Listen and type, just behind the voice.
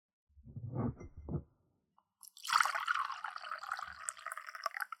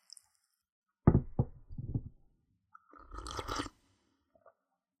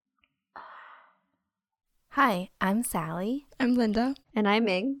Hi, I'm Sally. I'm Linda. And I'm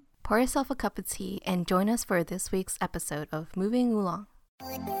Ming. Pour yourself a cup of tea and join us for this week's episode of Moving Oolong.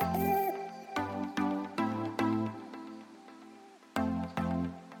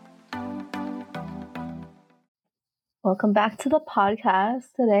 Welcome back to the podcast.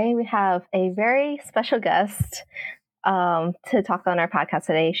 Today we have a very special guest to talk on our podcast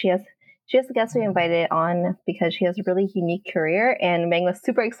today. She has a guest we invited on because she has a really unique career, and Meng was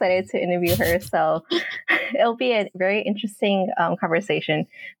super excited to interview her. So it'll be a very interesting conversation.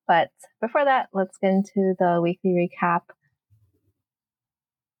 But before that, let's get into the weekly recap.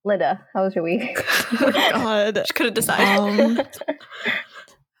 Linda, how was your week? Oh God, She couldn't decide.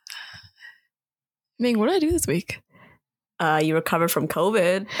 Ming, what did I do this week? You recovered from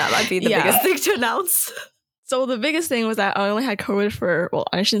COVID. That might be the biggest thing to announce. So the biggest thing was that I only had COVID for, well,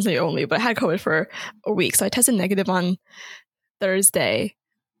 I shouldn't say only, but I had COVID for a week. So I tested negative on Thursday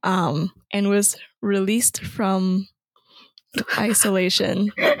and was released from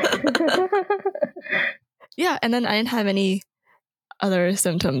isolation. Yeah, and then I didn't have any other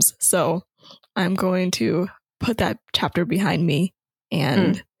symptoms. So I'm going to put that chapter behind me.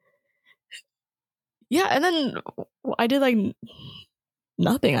 And yeah, and then I did like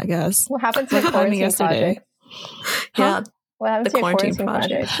nothing, I guess. What happened to your quarantine project? Yeah. What happened to your quarantine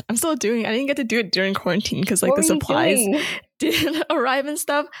project? I'm still doing it. I didn't get to do it during quarantine because like What the were you supplies doing? didn't arrive and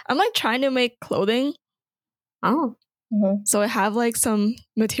stuff. I'm like trying to make clothing. Oh. Mm-hmm. So I have like some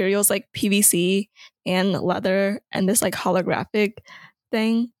materials like PVC and leather and this like holographic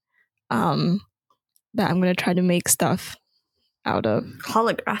thing that I'm going to try to make stuff out of.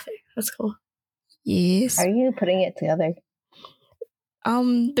 Holographic. That's cool. Yes. How are you putting it together?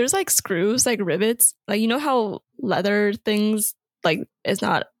 There's like screws, like rivets. Like, you know how leather things, like, it's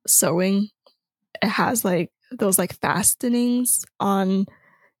not sewing? It has like those like fastenings on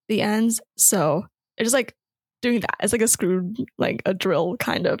the ends. So it's just like doing that. It's like a screw, like a drill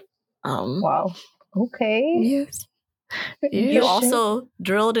kind of. Wow. Okay. Yes. You also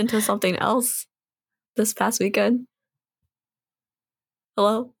drilled into something else this past weekend.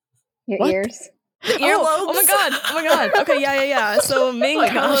 Hello? Your What? ears. The Oh my god. Okay, yeah. So Ming, Oh my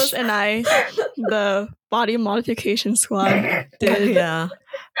Carlos, gosh. and I, the body modification squad, did Yeah.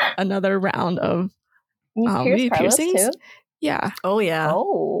 another round of You pierced maybe Carlos piercings. too? Yeah. Oh, yeah.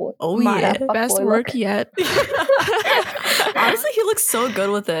 Oh. Oh, My yeah. fuck best boy work look. yet. Honestly, he looks so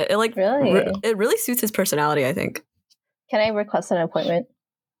good with it. It like Really? it really suits his personality, I think. Can I request an appointment?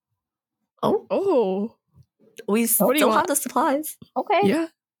 Oh, Oh, we What do you still want? have the supplies. Okay. yeah.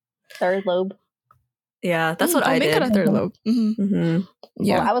 Third lobe. Yeah, that's what Oh, I Ming did. got a third Mhm. lobe. Mhm. Mm-hmm.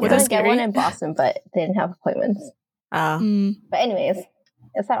 Yeah. Well, I was Was going that to get one scary? in Boston, but they didn't have appointments. Mm. But anyways,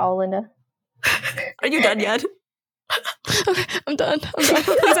 is that all, Linda? Are you done yet? Okay, I'm done. Please,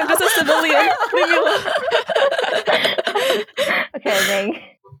 I'm just a civilian. Leave me alone. Okay, Ming.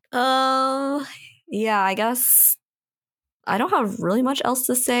 Yeah, I guess I don't have really much else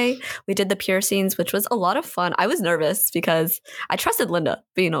to say. We did the piercings, which was a lot of fun. I was nervous because I trusted Linda,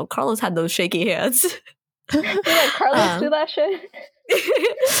 but you know, Carlos had those shaky hands. You let Carlos do that shit?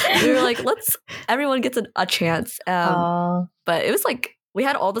 We were like, everyone gets a chance. But it was like, we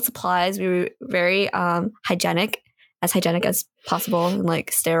had all the supplies. We were very hygienic as possible, and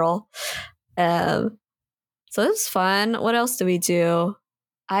like sterile. So it was fun. What else do we do?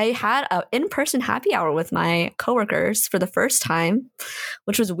 I had an in-person happy hour with my coworkers for the first time,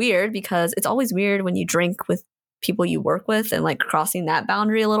 which was weird because it's always weird when you drink with people you work with and like crossing that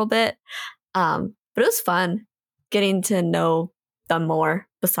boundary a little bit. But it was fun getting to know them more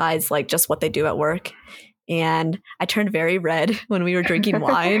besides like just what they do at work. And I turned very red when we were drinking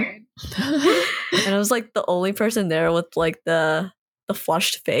wine. And I was like the only person there with like the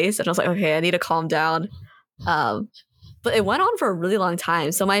flushed face. And I was like, okay, I need to calm down. But it went on for a really long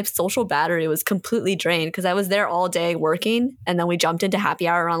time. So my social battery was completely drained because I was there all day working. And then we jumped into happy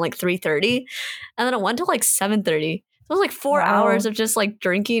hour around like 3:30. And then it went to like 7:30. So it was like 4 hours of just like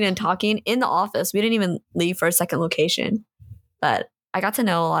drinking and talking in the office. We didn't even leave for a second location. But I got to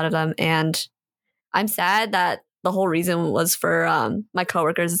know a lot of them. And I'm sad that the whole reason was for my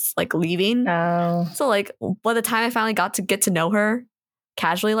coworkers like leaving. So like by the time I finally got to get to know her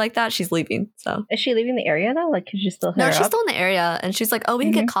casually like that, she's leaving. So Is she leaving the area though? Like, could you still hit no, her she's up? still in the area, and she's like, "Oh, we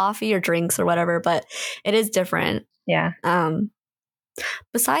can get coffee or drinks or whatever," but it is different. Yeah.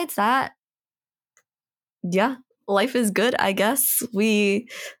 Besides that, yeah, life is good. I guess we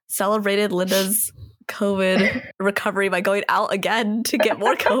celebrated Linda's COVID recovery by going out again to get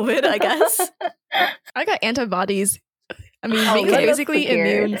more COVID. I guess. I got antibodies. I mean, Oh, Ming's Linda's basically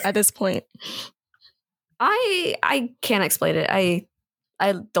prepared. immune at this point. I can't explain it.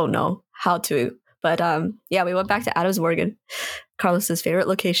 I don't know how to But yeah, we went back to Adams Morgan, Carlos's favorite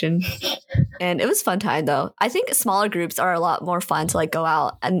location. And it was a fun time though. I think smaller groups are a lot more fun to like go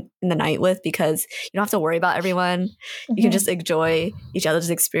out and in the night with because you don't have to worry about everyone. Mm-hmm. You can just enjoy each other's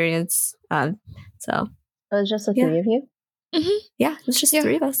experience. So it was just the three of you? Mm-hmm. Yeah, it was just the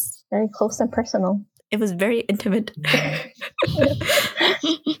three of us. Very close and personal. It was very intimate.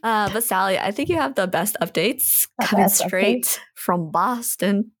 But Sally, I think you have the best updates coming straight from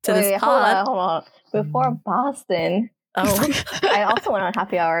Boston to this pod. Hold on. Before Boston, I also went on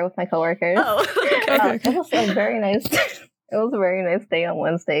happy hour with my coworkers. It was a very nice. It was a very nice day on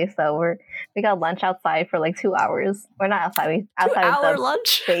Wednesday. So we got lunch outside for like 2 hours. We're not outside. We outside of the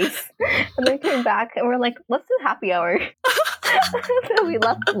lunch space, and then came back and we're like, let's do happy hour. So we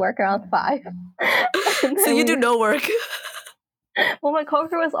left work around 5. So you do no work. Well, my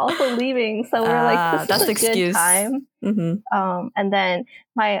coworker was also leaving, so we were like, "This is a good time." Mm-hmm. And then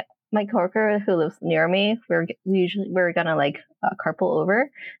my coworker who lives near me, we were gonna like carpool over,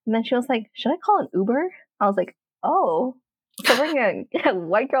 and then she was like, "Should I call an Uber?" I was like, "Oh, so we're gonna get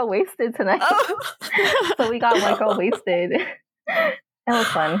white girl wasted tonight." So we got white girl wasted. It was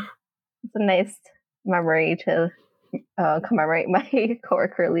fun. It's a nice memory to commemorate my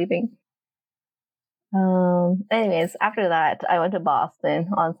coworker leaving. Anyways, after that, I went to Boston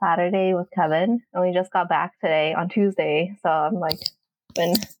on Saturday with Kevin, and we just got back today on Tuesday. So I'm like,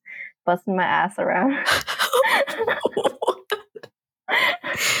 been busting my ass around.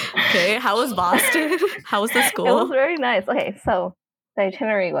 Okay, how was Boston? How was the school? It was very nice. Okay, so the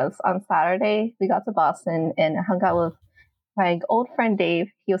itinerary was on Saturday, we got to Boston and hung out with my old friend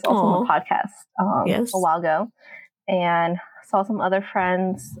Dave. He was also on the podcast a while ago, and saw some other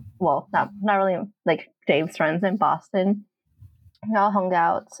friends. Well, not really like Dave's friends in Boston. We all hung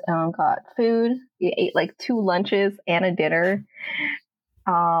out, got food. We ate like 2 lunches and a dinner.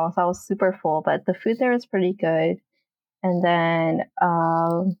 So I was super full, but the food there was pretty good. And then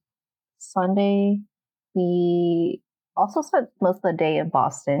Sunday, we also spent most of the day in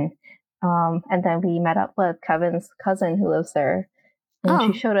Boston. And then we met up with Kevin's cousin who lives there.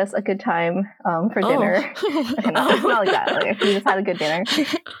 And she showed us a good time for dinner. Okay, not like that. Like, we just had a good dinner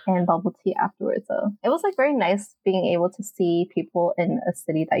and bubble tea afterwards. So it was like very nice being able to see people in a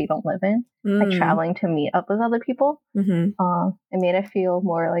city that you don't live in, like traveling to meet up with other people. Mm-hmm. It made it feel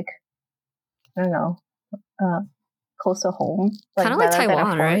more like, I don't know, close to home. Kind of like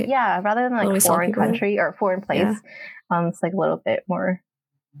Taiwan, right? Yeah, rather than like a foreign country or a foreign place. Yeah. It's like a little bit more,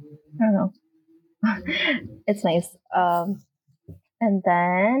 I don't know. It's nice. And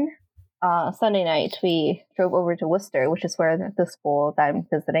then Sunday night, we drove over to Worcester, which is where the school that I'm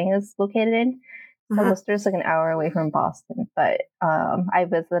visiting is located in. So Worcester is like an hour away from Boston. But I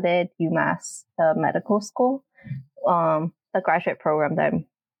visited UMass, the medical school, the graduate program that I'm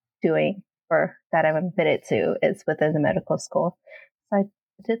doing or that I'm admitted to is within the medical school. So I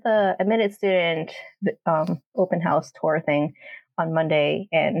did the admitted student open house tour thing on Monday,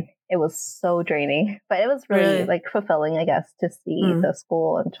 and it was so draining, but it was really like fulfilling, I guess, to see the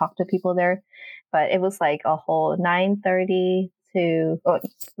school and talk to people there. But it was like a whole 9:30 to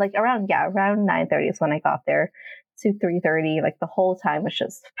around 9:30 is when I got there to 3:30. Like the whole time was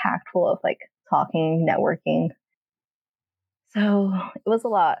just packed full of like talking, networking. So it was a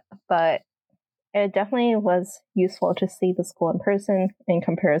lot, but it definitely was useful to see the school in person in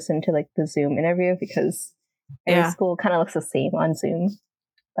comparison to like the Zoom interview, because every school kind of looks the same on Zoom.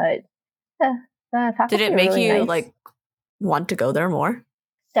 But did it make really you nice. like want to go there more?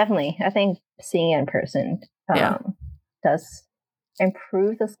 Definitely. I think seeing it in person does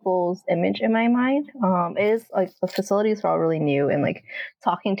improve the school's image in my mind. It is like the facilities are all really new, and like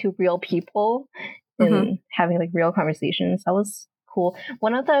talking to real people and having like real conversations. That was cool.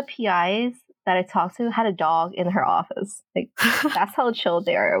 One of the PIs that I talked to had a dog in her office. Like that's how chilled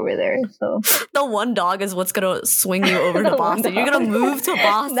they are over there. So the one dog is what's gonna swing you over to Boston. You're gonna move to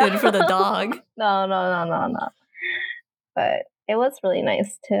Boston for the dog. No. But it was really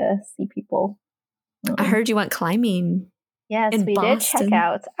nice to see people. I heard you went climbing. Yes, we Boston. did check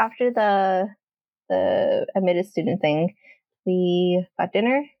out after the admitted student thing. We got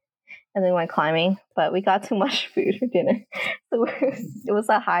dinner and then went climbing, but we got too much food for dinner, so it was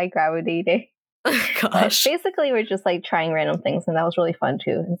a high gravity day. Oh, gosh. But basically, we're just like trying random things, and that was really fun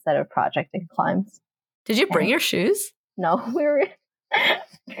too. Instead of projecting climbs. Did you bring your shoes? No, we were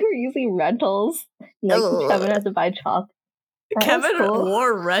using rentals. Like Kevin had to buy chalk. Kevin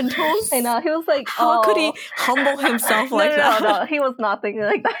wore rentals? I know. He was like, how could he humble himself like that? No, he was not thinking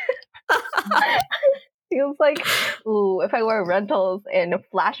like that. He was like, ooh, if I wear rentals and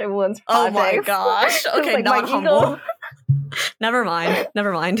flash everyone's projects. Oh my gosh. Okay, like, not humble. Never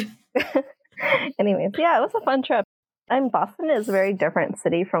mind. Anyways, yeah, it was a fun trip. And Boston is a very different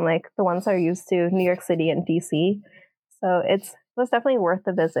city from like the ones I'm used to, New York City and DC. So it was definitely worth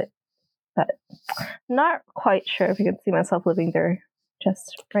the visit. But not quite sure if I could see myself living there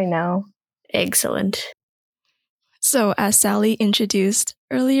just right now. Excellent. So as Sally introduced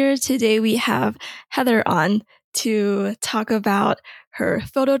earlier, today we have Heather on to talk about her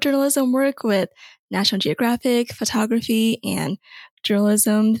photojournalism work with National Geographic, photography, and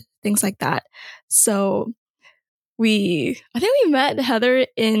journalism, things like that. So I think we met Heather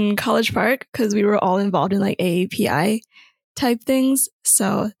in College Park because we were all involved in like AAPI type things.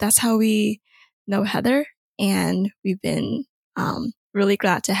 So that's how we know Heather, and we've been really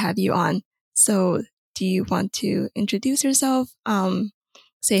glad to have you on. So do you want to introduce yourself?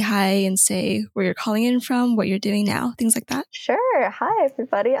 Say hi and say where you're calling in from, what you're doing now, things like that. Sure. Hi,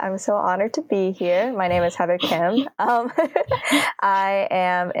 everybody. I'm so honored to be here. My name is Heather Kim. I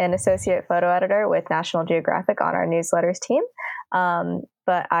am an associate photo editor with National Geographic on our newsletters team.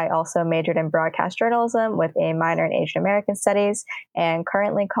 But I also majored in broadcast journalism with a minor in Asian American studies and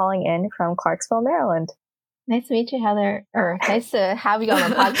currently calling in from Clarksville, Maryland. Nice to meet you, Heather. Or nice to have you on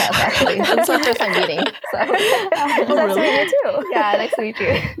the podcast, actually. That's our first time meeting. So. Nice to meet you, too. Yeah, nice to meet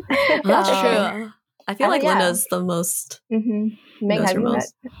you. Well, that's true. I feel like Linda's the most. Meg, have you met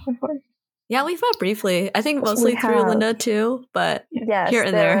before? Yeah, we've met briefly. I think mostly through Linda, too. But yes, here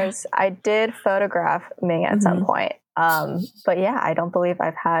and there. I did photograph Ming at some point. But yeah, I don't believe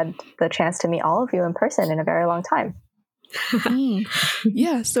I've had the chance to meet all of you in person in a very long time.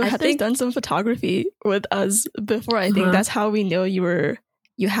 Yeah, so Heather's done some photography with us before. I think that's how we know you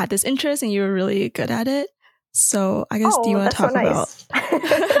had this interest and you were really good at it. So I guess do you want to talk about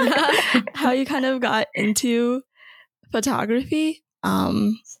how you kind of got into photography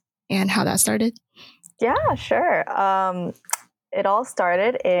and how that started? Yeah, sure. It all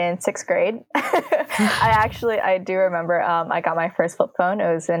started in 6th grade. I do remember I got my first flip phone.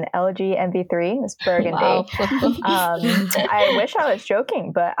 It was an LG MV3. It was burgundy. Wow. I wish I was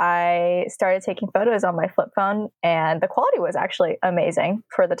joking, but I started taking photos on my flip phone, and the quality was actually amazing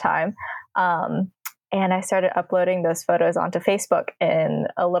for the time. And I started uploading those photos onto Facebook in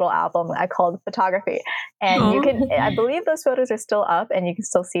a little album I called Photography. And I believe those photos are still up and you can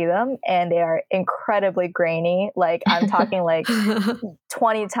still see them. And they are incredibly grainy. Like I'm talking like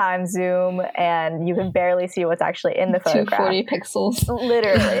 20 times zoom and you can barely see what's actually in the photograph. 240 pixels.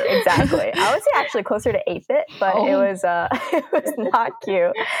 Literally, exactly. I would say actually closer to 8-bit, but it was not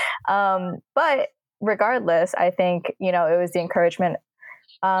cute. But regardless, I think, it was the encouragement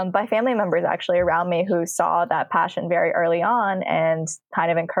by family members actually around me who saw that passion very early on and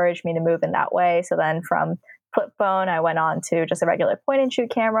kind of encouraged me to move in that way. So then from flip phone, I went on to just a regular point and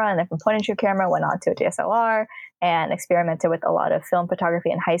shoot camera. And then from point and shoot camera, went on to a DSLR and experimented with a lot of film photography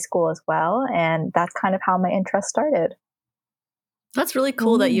in high school as well. And that's kind of how my interest started. That's really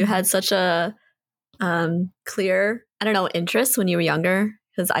cool that you had such a clear, interest when you were younger.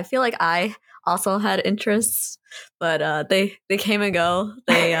 Because I feel like I also had interests, but they came and go.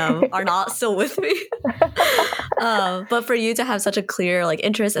 They are not still with me. But for you to have such a clear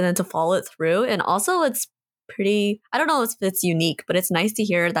interest and then to follow it through, and also it's pretty, I don't know if it's unique, but it's nice to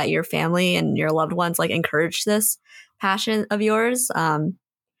hear that your family and your loved ones encourage this passion of yours.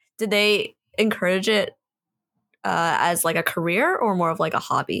 Did they encourage it as a career or more of a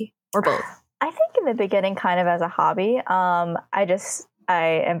hobby or both? I think in the beginning kind of as a hobby.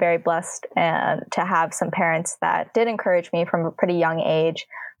 I am very blessed and to have some parents that did encourage me from a pretty young age.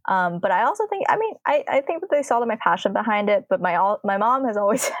 But I also think, I think that they saw my passion behind it, but my mom has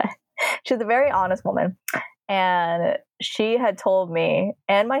always said, she's a very honest woman. And she had told me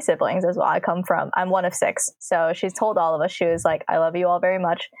and my siblings as well, I'm one of 6. So she's told all of us, she was like, I love you all very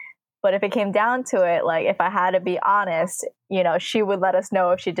much. But if it came down to it, if I had to be honest, she would let us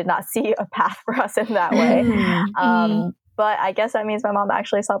know if she did not see a path for us in that way. But I guess that means my mom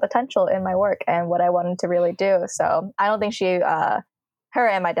actually saw potential in my work and what I wanted to really do. So I don't think her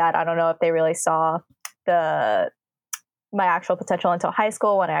and my dad, I don't know if they really saw my actual potential until high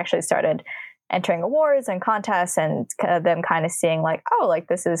school when I actually started entering awards and contests and them kind of seeing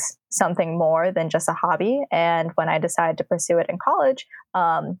this is something more than just a hobby. And when I decided to pursue it in college,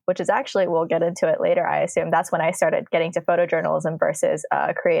 which is actually, we'll get into it later, I assume that's when I started getting to photojournalism versus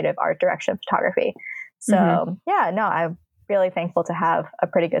creative art direction photography. So I'm really thankful to have a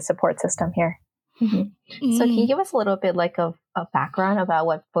pretty good support system here. So can you give us a little bit of a background about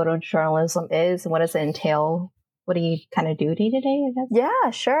what photojournalism is and what does it entail? What do you kind of do day to day, I guess? Yeah,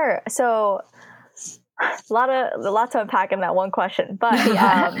 sure. So a lot to unpack in that one question, but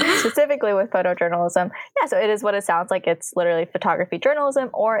specifically with photojournalism, so it is what it sounds like. It's literally photography journalism,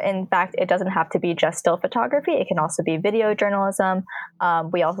 or in fact, it doesn't have to be just still photography. It can also be video journalism.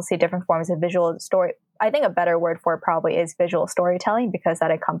 We also see different forms of visual story. I think a better word for it probably is visual storytelling, because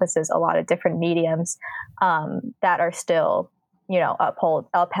that encompasses a lot of different mediums that are still,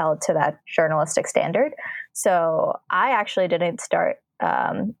 upheld to that journalistic standard. So I actually didn't start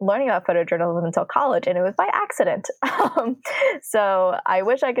learning about photojournalism until college, and it was by accident. So I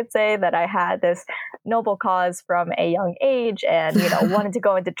wish I could say that I had this noble cause from a young age and, wanted to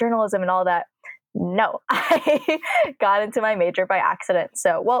go into journalism and all that. No, I got into my major by accident.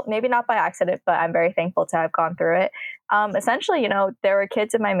 So, well, maybe not by accident, but I'm very thankful to have gone through it. Essentially, there were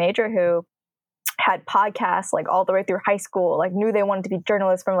kids in my major who had podcasts like all the way through high school, like knew they wanted to be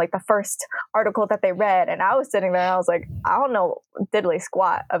journalists from like the first article that they read. And I was sitting there and I was like, I don't know diddly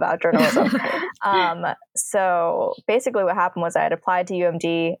squat about journalism. So basically what happened was I had applied to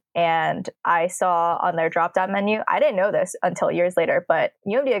UMD and I saw on their drop-down menu, I didn't know this until years later, but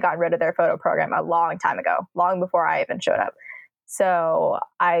UMD had gotten rid of their photo program a long time ago, long before I even showed up. So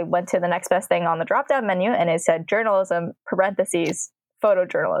I went to the next best thing on the drop-down menu and it said journalism, parentheses,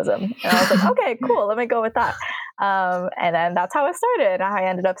 photojournalism. And I was like, okay, cool. Let me go with that. And then that's how it started. I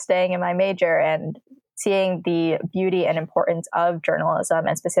ended up staying in my major and seeing the beauty and importance of journalism,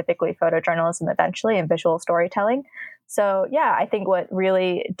 and specifically photojournalism eventually, and visual storytelling. So I think what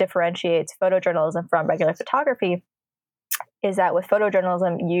really differentiates photojournalism from regular photography is that with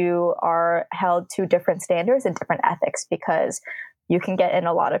photojournalism, you are held to different standards and different ethics, because you can get in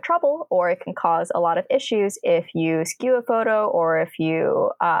a lot of trouble, or it can cause a lot of issues if you skew a photo, or if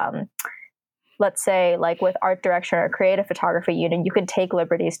you, let's say, like with art direction or creative photography, you can take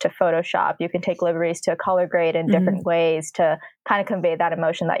liberties to Photoshop, you can take liberties to color grade in different ways to kind of convey that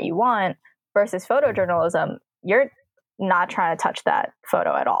emotion that you want. Versus photojournalism, you're not trying to touch that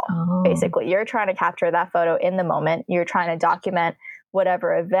photo at all. Basically, you're trying to capture that photo in the moment. You're trying to document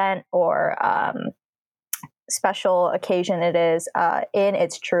whatever event or special occasion it is in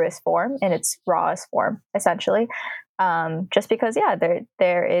its truest form, in its rawest form, essentially. Just because,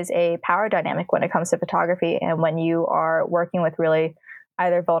 there is a power dynamic when it comes to photography. And when you are working with really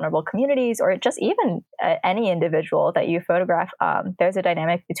either vulnerable communities or just even any individual that you photograph, there's a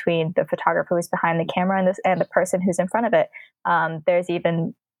dynamic between the photographer who's behind the camera and the person who's in front of it. There's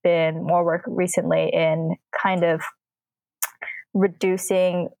even been more work recently in kind of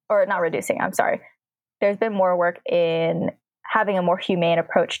there's been more work in having a more humane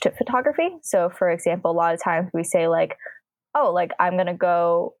approach to photography. So for example, a lot of times we say like, I'm going to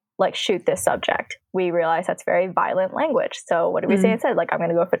go like shoot this subject. We realize that's very violent language. So what do we say instead? Like, I'm going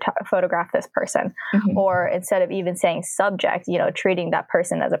to go photograph this person. Or instead of even saying subject, treating that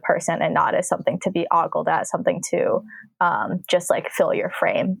person as a person and not as something to be ogled at, something to just like fill your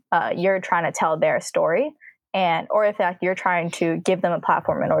frame. You're trying to tell their story. Or in fact, you're trying to give them a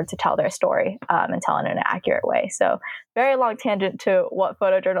platform in order to tell their story and tell it in an accurate way. So very long tangent to what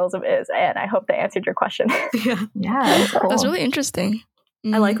photojournalism is. And I hope that answered your question. That's cool. That's really interesting.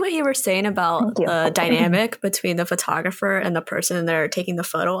 I like what you were saying about the dynamic between the photographer and the person they're taking the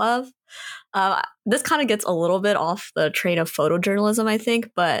photo of. This kind of gets a little bit off the train of photojournalism, I think.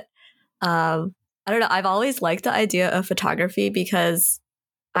 But I don't know. I've always liked the idea of photography because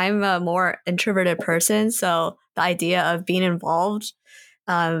I'm a more introverted person, so the idea of being involved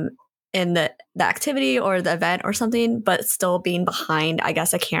in the activity or the event or something, but still being behind, I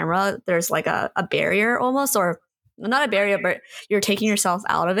guess, a camera, there's like a barrier almost, or not a barrier, but you're taking yourself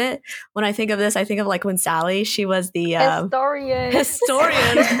out of it. When I think of this, I think of like when Sally, she was the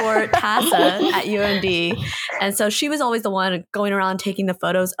historian for TASA at UMD. And so she was always the one going around taking the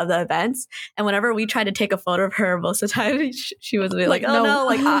photos of the events. And whenever we tried to take a photo of her, most of the time she was like, oh no,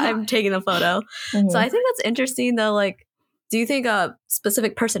 like I'm taking the photo. So I think that's interesting though. Like, do you think a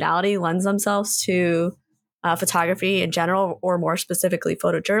specific personality lends themselves to photography in general, or more specifically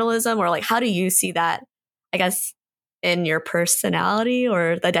photojournalism? Or like, how do you see that, I guess, in your personality,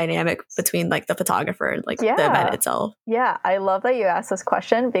 or the dynamic between like the photographer and like the event itself? Yeah, I love that you asked this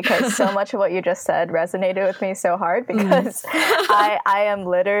question, because so much of what you just said resonated with me so hard, because I am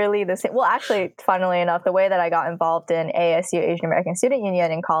literally the same. Well, actually, funnily enough, the way that I got involved in ASU, Asian American Student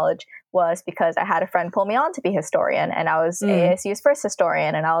Union, in college was because I had a friend pull me on to be historian, and I was ASU's first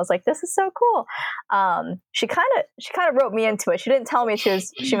historian, and I was like, this is so cool. She kind of wrote me into it. She didn't tell me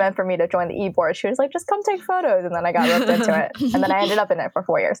she meant for me to join the e-board. She was like, just come take photos, and then I got roped into it, and then I ended up in it for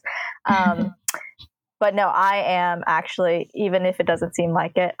 4 years. But no, I am actually, even if it doesn't seem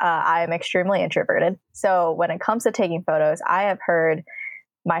like it, I am extremely introverted. So when it comes to taking photos, I have heard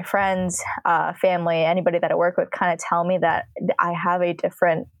my friends, family, anybody that I work with kind of tell me that I have a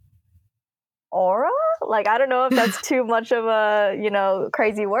different aura. Like, I don't know if that's too much of a,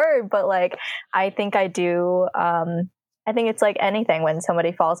 crazy word, but like, I think I do. I think it's like anything when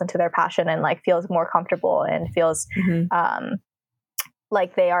somebody falls into their passion and like feels more comfortable and feels,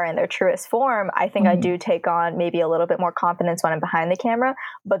 like they are in their truest form. I think I do take on maybe a little bit more confidence when I'm behind the camera,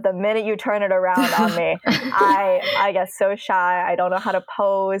 but the minute you turn it around on me, I get so shy. I don't know how to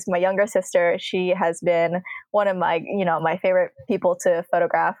pose. My younger sister, she has been one of my, my favorite people to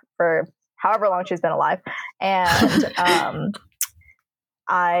photograph for however long she's been alive. And,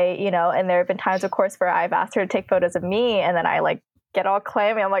 and there have been times, of course, where I've asked her to take photos of me, and then I like get all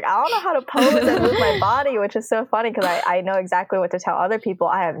clammy. I'm like, I don't know how to pose and move my body, which is so funny because I know exactly what to tell other people.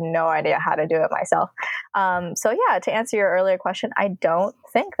 I have no idea how to do it myself. So yeah, to answer your earlier question, I don't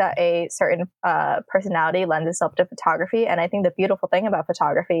think that a certain personality lends itself to photography. And I think the beautiful thing about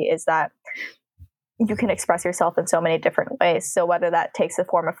photography is that you can express yourself in so many different ways. So whether that takes the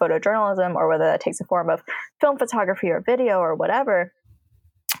form of photojournalism or whether that takes the form of film photography or video or whatever,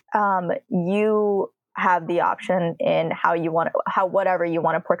 you have the option in whatever you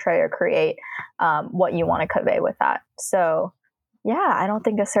want to portray or create, what you want to convey with that. So yeah, I don't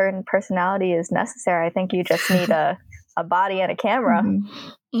think a certain personality is necessary. I think you just need a body and a camera.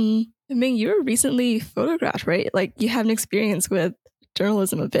 I mean, you were recently photographed, right? Like you have an experience with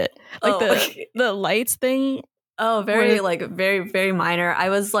journalism a bit. Like the lights thing. Oh, very very minor. I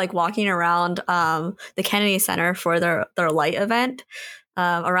was like walking around the Kennedy Center for their light event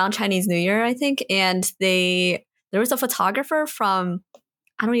around Chinese New Year, I think, and there was a photographer from,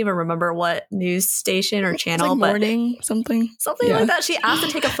 I don't even remember what news station or channel, like Morning something like that. She asked to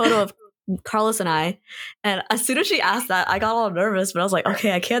take a photo of Carlos and I, and as soon as she asked that, I got all nervous, but I was like,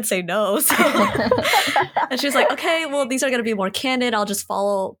 okay, I can't say no. So and she was like, okay, well, these are going to be more candid. I'll just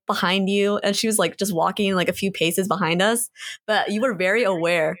follow behind you. And she was like just walking like a few paces behind us, but you were very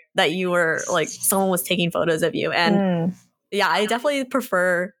aware that you were like someone was taking photos of you. And yeah, I definitely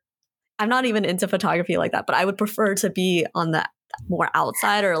prefer, I'm not even into photography like that, but I would prefer to be on the more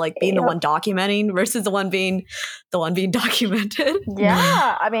outside or like being the one documenting versus the one being documented.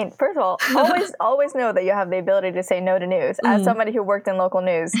 Yeah. I mean, first of all, always know that you have the ability to say no to news. As somebody who worked in local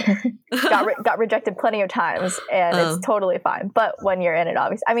news, got rejected plenty of times, and it's totally fine. But when you're in it,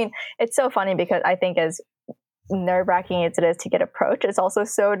 obviously, I mean, it's so funny because I think as nerve-wracking as it is to get approached, it's also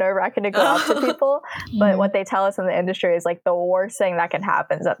so nerve-wracking to go up to people. But what they tell us in the industry is like the worst thing that can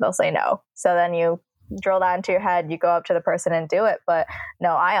happen is that they'll say no. So then you drill that into your head, you go up to the person and do it. But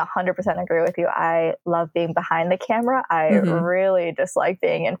no, I 100% agree with you. I love being behind the camera. I really dislike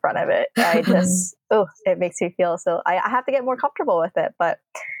being in front of it. I just, it makes me feel so, I have to get more comfortable with it, but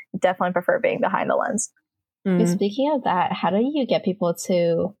definitely prefer being behind the lens. Speaking of that, how do you get people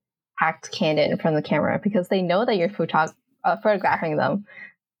to act candid in front of the camera because they know that you're photographing them?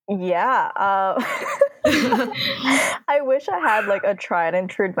 Yeah. I wish I had like a tried and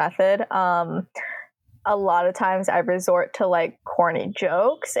true method. A lot of times I resort to like corny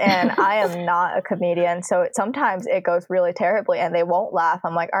jokes, and I am not a comedian. So sometimes it goes really terribly and they won't laugh.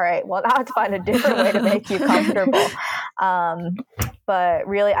 I'm like, all right, well, I have to find a different way to make you comfortable. But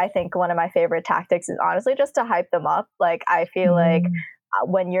really, I think one of my favorite tactics is honestly just to hype them up. Like, I feel like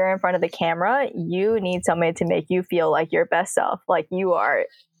when you're in front of the camera, you need somebody to make you feel like your best self. Like you are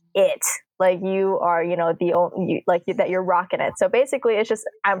it. Like you are, that you're rocking it. So basically it's just,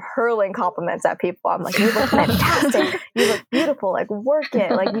 I'm hurling compliments at people. I'm like, you look fantastic. You look beautiful. Like work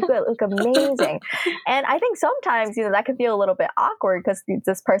it. Like you look amazing. And I think sometimes, that can feel a little bit awkward because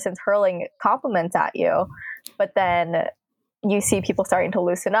this person's hurling compliments at you, but then you see people starting to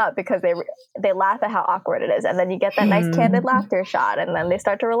loosen up because they laugh at how awkward it is. And then you get that nice candid laughter shot, and then they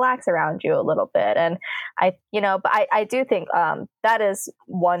start to relax around you a little bit. And I do think that is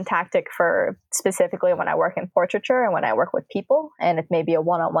one tactic for specifically when I work in portraiture and when I work with people, and it may be a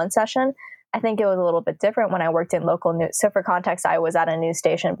one-on-one session. I think it was a little bit different when I worked in local news. So for context, I was at a news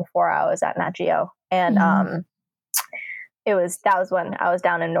station before I was at Nat Geo. And that was when I was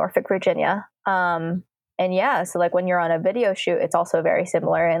down in Norfolk, Virginia. And yeah, so like when you're on a video shoot, it's also very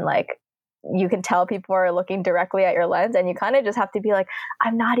similar. And like, you can tell people are looking directly at your lens, and you kind of just have to be like,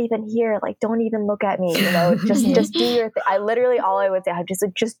 I'm not even here. Like, don't even look at me, just do your thing. All I would say,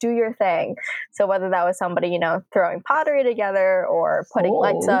 just do your thing. So whether that was somebody, throwing pottery together or putting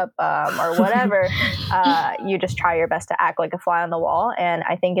lights up or whatever, you just try your best to act like a fly on the wall. And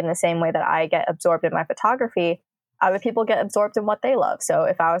I think in the same way that I get absorbed in my photography, other people get absorbed in what they love. So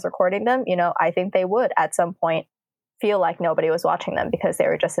if I was recording them, I think they would at some point feel like nobody was watching them because they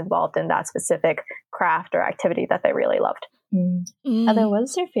were just involved in that specific craft or activity that they really loved. Heather,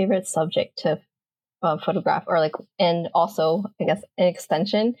 what's your favorite subject to photograph, or like, and also I guess an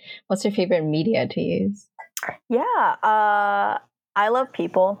extension, what's your favorite media to use? I love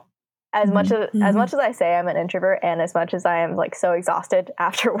people. As much as I say I'm an introvert, and as much as I am like so exhausted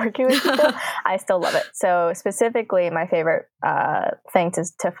after working with people, I still love it. So specifically, my favorite thing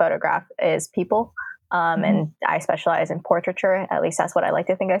to photograph is people. And I specialize in portraiture. At least that's what I like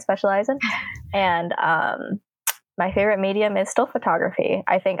to think I specialize in. And my favorite medium is still photography.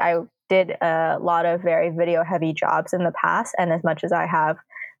 I think I did a lot of very video heavy jobs in the past. And as much as I have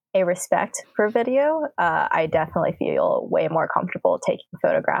a respect for video, I definitely feel way more comfortable taking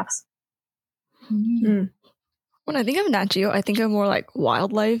photographs. When I think of Nat Geo, I think of more like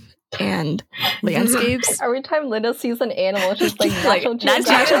wildlife and landscapes. Every time Linda sees an animal, she's like, National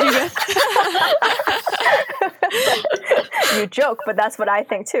Geographic. You joke, but that's what I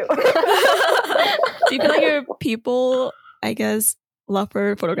think too. Do you feel like your people, I guess, love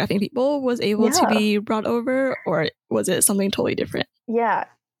for photographing people was able to be brought over, or was it something totally different? Yeah,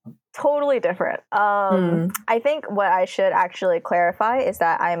 totally different. I think what I should actually clarify is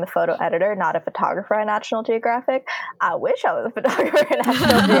that I am a photo editor, not a photographer at National Geographic. I wish I was a photographer at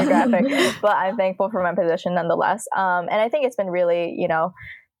National Geographic, but I'm thankful for my position nonetheless. And I think it's been really,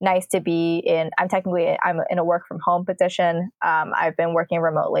 nice to be in. I'm in a work from home position. I've been working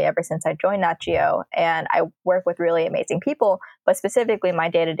remotely ever since I joined Nat Geo, and I work with really amazing people. But specifically, my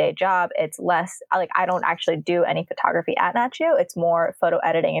day-to-day job, it's less like I don't actually do any photography at Nat Geo. It's more photo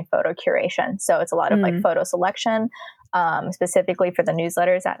editing and photo curation. So it's a lot of like photo selection, specifically for the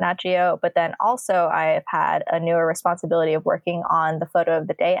newsletters at Nat Geo. But then also, I've had a newer responsibility of working on the photo of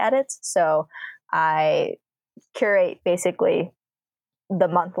the day edits. So I curate basically the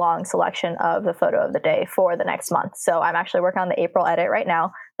month-long selection of the photo of the day for the next month. So I'm actually working on the April edit right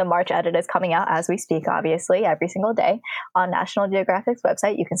now. The March edit is coming out as we speak, obviously, every single day on National Geographic's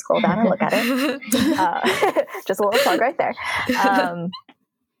website. You can scroll down and look at it. Just a little plug right there.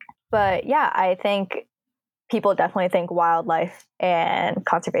 But yeah, I think people definitely think wildlife and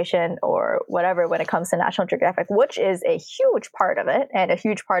conservation or whatever when it comes to National Geographic, which is a huge part of it and a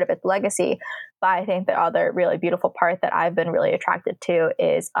huge part of its legacy. But I think the other really beautiful part that I've been really attracted to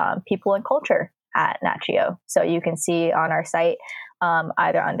is people and culture at Nat Geo. So you can see on our site,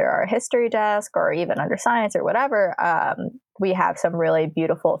 either under our history desk or even under science or whatever, we have some really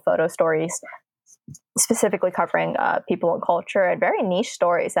beautiful photo stories specifically covering people and culture, and very niche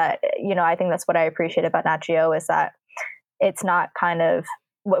stories that, I think that's what I appreciate about Nat Geo, is that it's not kind of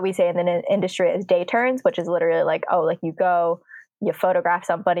what we say in the industry as day turns, which is literally like, you go, you photograph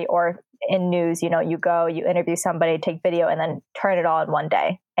somebody, or in news, you go, you interview somebody, take video, and then turn it all in one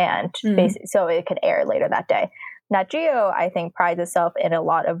day. And so it could air later that day. Nat Geo, I think, prides itself in a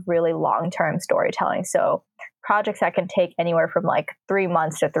lot of really long-term storytelling. So projects that can take anywhere from like 3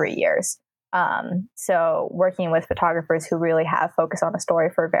 months to 3 years. So working with photographers who really have focused on a story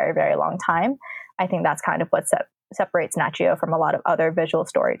for a very, very long time, I think that's kind of what separates Nat Geo from a lot of other visual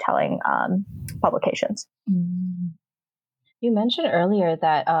storytelling publications. You mentioned earlier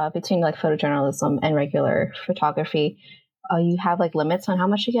that between like photojournalism and regular photography, you have like limits on how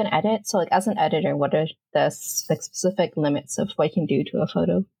much you can edit. So like as an editor, what are the specific limits of what you can do to a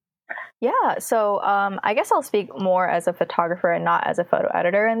photo? Yeah, so I guess I'll speak more as a photographer and not as a photo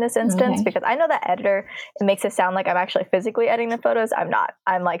editor in this instance, because I know that editor, it makes it sound like I'm actually physically editing the photos. I'm not.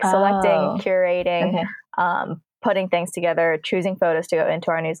 I'm like selecting, curating, putting things together, choosing photos to go into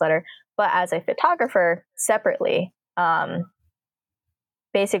our newsletter. But as a photographer, separately,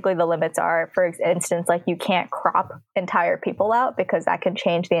 basically the limits are, for instance, like you can't crop entire people out because that can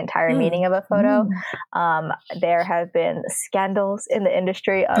change the entire meaning of a photo. There have been scandals in the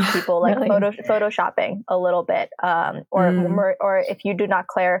industry of people like photoshopping a little bit, or if you do not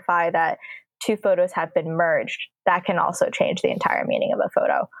clarify that two photos have been merged, that can also change the entire meaning of a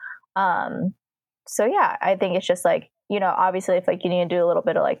photo. So yeah, I think it's just like, obviously if like you need to do a little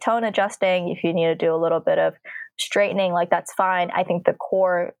bit of like tone adjusting, if you need to do a little bit of straightening, like that's fine. I think the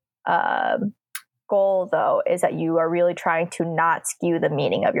core goal though is that you are really trying to not skew the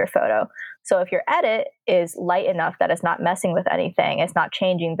meaning of your photo. So if your edit is light enough that it's not messing with anything, it's not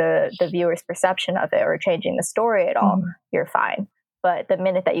changing the viewer's perception of it or changing the story at all, you're fine. But the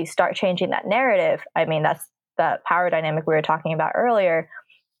minute that you start changing that narrative, I mean, that's the power dynamic we were talking about earlier.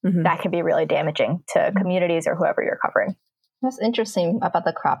 That can be really damaging to communities or whoever you're covering. That's interesting about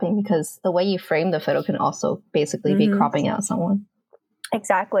the cropping, because the way you frame the photo can also basically be cropping out someone.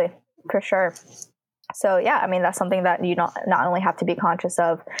 Exactly, for sure. So yeah, I mean, that's something that you not only have to be conscious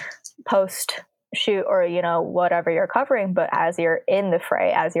of post shoot or, whatever you're covering, but as you're in the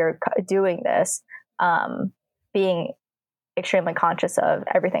fray, as you're doing this, being extremely conscious of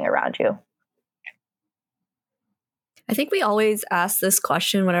everything around you. I think we always ask this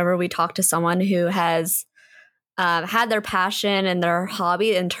question whenever we talk to someone who has had their passion and their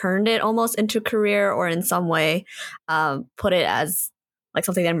hobby and turned it almost into a career, or in some way put it as like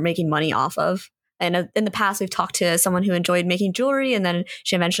something they're making money off of. And in the past, we've talked to someone who enjoyed making jewelry, and then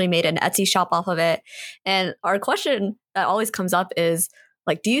she eventually made an Etsy shop off of it. And our question that always comes up is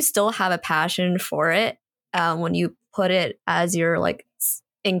like, do you still have a passion for it when you put it as your like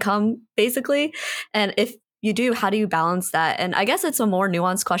income, basically? And if you do, how do you balance that? And I guess it's a more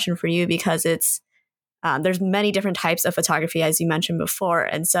nuanced question for you because it's there's many different types of photography, as you mentioned before.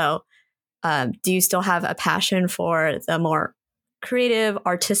 And so do you still have a passion for the more creative,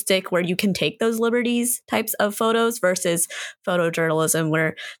 artistic, where you can take those liberties types of photos versus photojournalism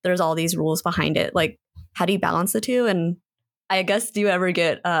where there's all these rules behind it? Like, how do you balance the two? And I guess, do you ever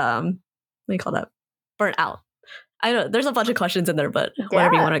get, what do you call that? Burnt out? I don't know. There's a bunch of questions in there, but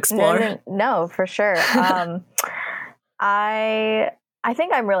whatever you want to explore. No, for sure. I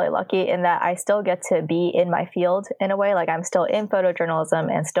think I'm really lucky in that I still get to be in my field in a way. Like, I'm still in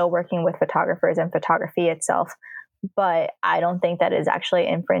photojournalism and still working with photographers and photography itself. But I don't think that is actually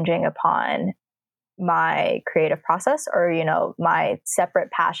infringing upon my creative process or, you know, my separate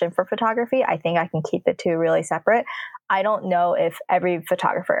passion for photography. I think I can keep the two really separate. I don't know if every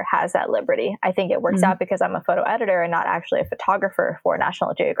photographer has that liberty. I think it works out because I'm a photo editor and not actually a photographer for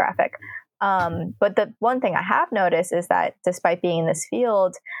National Geographic. But the one thing I have noticed is that despite being in this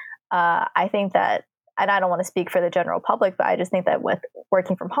field, I think that, and I don't want to speak for the general public, but I just think that with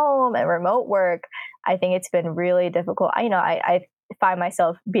working from home and remote work, I think it's been really difficult. I find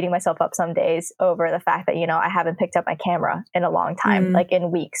myself beating myself up some days over the fact that, you know, I haven't picked up my camera in a long time, like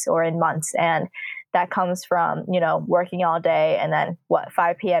in weeks or in months. And that comes from, you know, working all day and then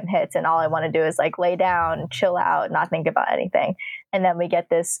 5 p.m. hits and all I want to do is like lay down, chill out, not think about anything. And then we get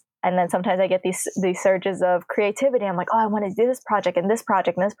this, and then sometimes I get these surges of creativity. I'm like, oh, I want to do this project and this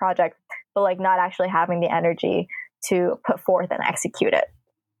project and this project, but like not actually having the energy to put forth and execute it.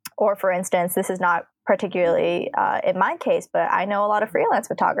 Or for instance, this is not particularly in my case, but I know a lot of freelance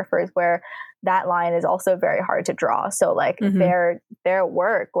photographers where that line is also very hard to draw. So like their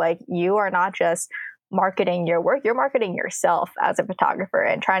work, like you are not just marketing your work, you're marketing yourself as a photographer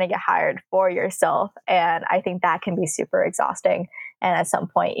and trying to get hired for yourself. And I think that can be super exhausting. And at some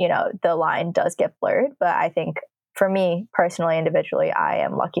point, you know, the line does get blurred. But I think for me personally, individually, I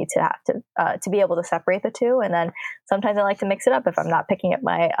am lucky to have to be able to separate the two. And then sometimes I like to mix it up if I'm not picking up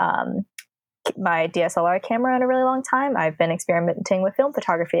my my DSLR camera in a really long time. I've been experimenting with film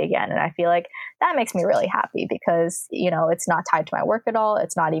photography again. And I feel like that makes me really happy because, you know, it's not tied to my work at all.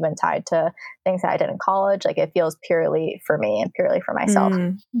 It's not even tied to things that I did in college. Like it feels purely for me and purely for myself.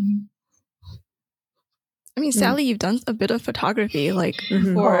 I mean, Sally, you've done a bit of photography, like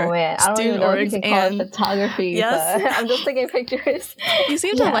for I don't even know if you can call it photography. Yes. But I'm just taking pictures. You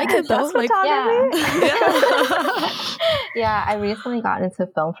seem to like it though. Like, yeah, I recently got into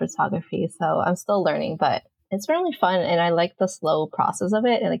film photography, so I'm still learning, but it's really fun, and I like the slow process of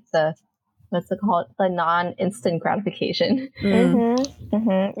it, and like the what's it called? The non-instant gratification.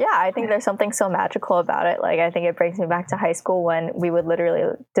 Yeah, I think there's something so magical about it. Like, I think it brings me back to high school when we would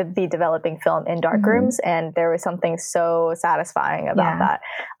literally be developing film in dark rooms, and there was something so satisfying about that.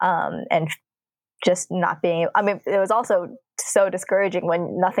 And just not being, I mean, it was also so discouraging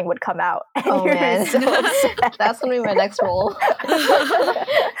when nothing would come out. Oh man, so that's going to be my next role.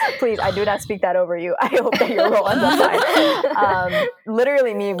 Please, I do not speak that over you. I hope that your role ends up fine.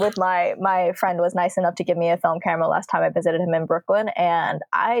 Literally, me with my friend was nice enough to give me a film camera last time I visited him in Brooklyn, and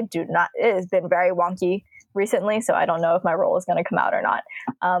it has been very wonky recently, so I don't know if my role is going to come out or not.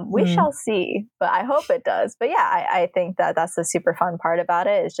 We shall see, but I hope it does. But yeah, I think that that's the super fun part about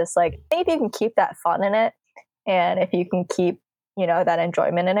it. Is just like, if you can keep that fun in it, and if you can keep, you know, that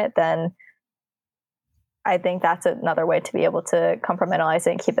enjoyment in it, then I think that's another way to be able to compartmentalize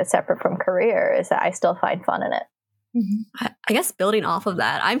it and keep it separate from career, is that I still find fun in it. I guess building off of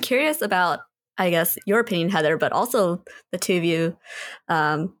that, I'm curious about, I guess, your opinion, Heather, but also the two of you,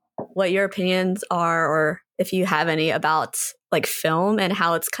 what your opinions are, or if you have any, about like film and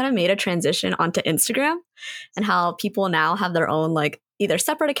how it's kind of made a transition onto Instagram, and how people now have their own like either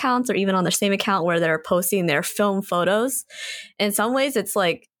separate accounts or even on their same account where they're posting their film photos. In some ways, it's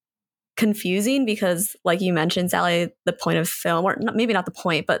like confusing because, like you mentioned, Sally, the point of film, or maybe not the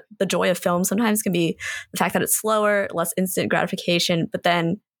point, but the joy of film sometimes can be the fact that it's slower, less instant gratification, but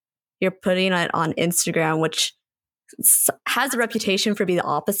then you're putting it on Instagram, which has a reputation for being the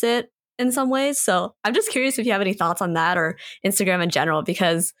opposite in some ways. So I'm just curious if you have any thoughts on that, or Instagram in general,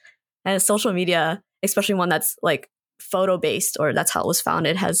 because as social media, especially one that's like photo based, or that's how it was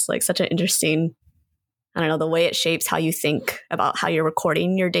founded, has like such an interesting, I don't know, the way it shapes how you think about how you're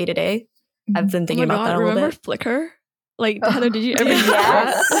recording your day to day. I've been thinking about that a little remember bit. Flickr? Like, Heather, did you ever use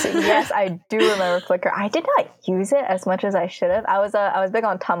that? Yes, I do remember Flickr. I did not use it as much as I should have. I was big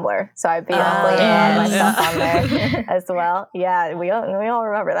on Tumblr, so I'd be uploading all my stuff on there as well. Yeah, we all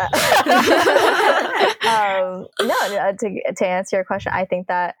remember that. To answer your question, I think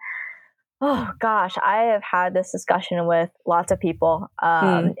that, oh gosh, I have had this discussion with lots of people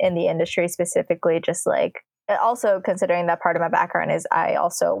in the industry specifically, just like, also considering that part of my background is I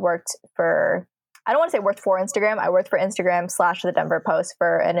also worked for, I don't want to say worked for Instagram. I worked for Instagram / the Denver Post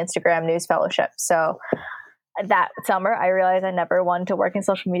for an Instagram news fellowship. So that summer, I realized I never wanted to work in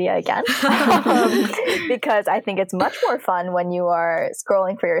social media again because I think it's much more fun when you are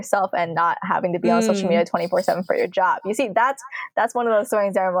scrolling for yourself and not having to be on social media 24/7 for your job. You see, that's one of those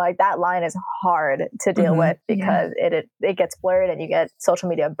things that I'm like, that line is hard to deal with because it gets blurred and you get social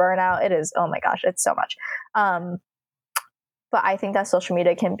media burnout. It is, oh my gosh, it's so much. But I think that social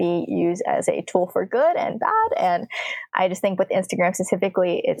media can be used as a tool for good and bad. And I just think with Instagram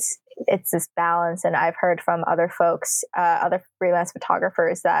specifically, it's this balance. And I've heard from other folks, other freelance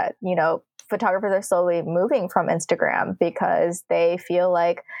photographers that, you know, photographers are slowly moving from Instagram because they feel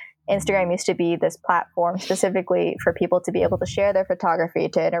like Instagram used to be this platform specifically for people to be able to share their photography,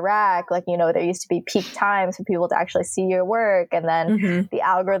 to interact. Like, you know, there used to be peak times for people to actually see your work. And then the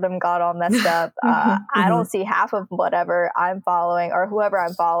algorithm got all messed up. I don't see half of whatever I'm following or whoever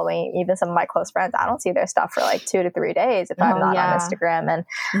I'm following, even some of my close friends. I don't see their stuff for like 2 to 3 days if I'm not on Instagram.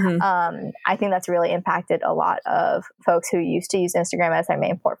 And I think that's really impacted a lot of folks who used to use Instagram as their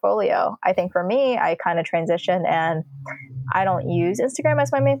main portfolio. I think for me, I kind of transitioned and I don't use Instagram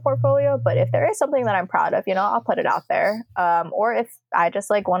as my main portfolio, but if there is something that I'm proud of, you know, I'll put it out there. Or if I just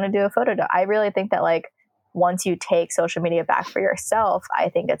like want to do a photo, I really think that like once you take social media back for yourself, I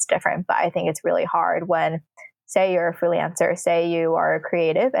think it's different. But I think it's really hard when, say you're a freelancer, say you are a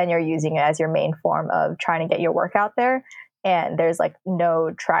creative and you're using it as your main form of trying to get your work out there. And there's like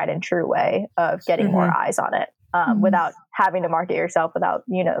no tried and true way of getting more eyes on it without having to market yourself, without,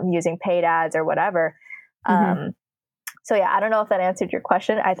 you know, using paid ads or whatever. So yeah, I don't know if that answered your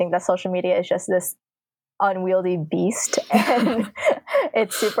question. I think that social media is just this unwieldy beast and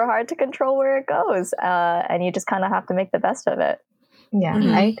it's super hard to control where it goes. And you just kind of have to make the best of it. Yeah,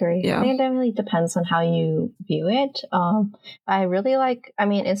 I agree. Yeah. I think it really depends on how you view it. I really like, I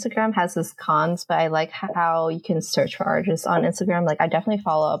mean, Instagram has its cons, but I like how you can search for artists on Instagram. Like I definitely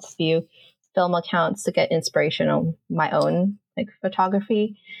follow up a few film accounts to get inspiration on my own like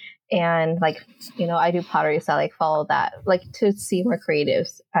photography. And like, you know, I do pottery, so I like follow that, like to see more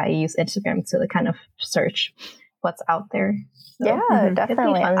creatives. I use Instagram to kind of search what's out there. So, yeah,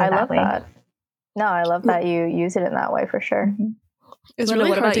 definitely. I love that. No, I love that you use it in that way for sure. It's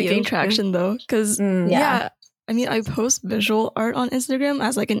really hard to gain traction though, because I mean, I post visual art on Instagram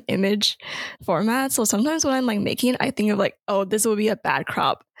as like an image format. So sometimes when I'm like making, I think of like, oh, this would be a bad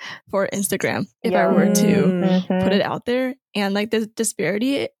crop for Instagram if I were to put it out there. And like the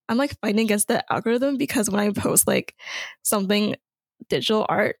disparity, I'm like fighting against the algorithm because when I post like something digital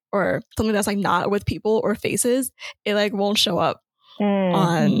art or something that's like not with people or faces, it like won't show up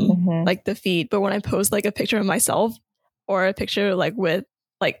on like the feed. But when I post like a picture of myself or a picture like with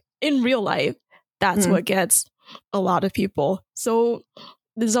like in real life, that's what gets a lot of people. So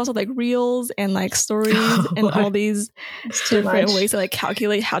there's also like reels and like stories and all these different ways to like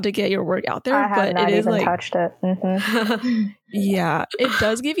calculate how to get your work out there. But it is like touched it. Yeah, it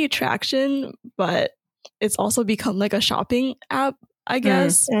does give you traction, but it's also become like a shopping app, I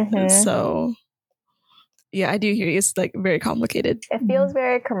guess. So yeah, I do hear you. It's like very complicated. It feels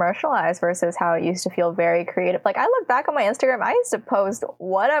very commercialized versus how it used to feel very creative. Like I look back on my Instagram, I used to post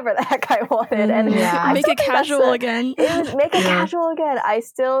whatever the heck I wanted and make it casual again. Make it casual again. I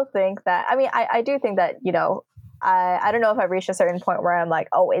still think that, I mean, I do think that, you know, I don't know if I've reached a certain point where I'm like,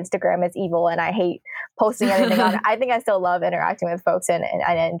 oh, Instagram is evil and I hate posting anything on it. I think I still love interacting with folks and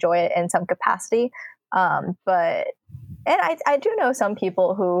I enjoy it in some capacity. And I do know some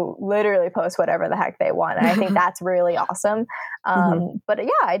people who literally post whatever the heck they want. And I think that's really awesome. But yeah,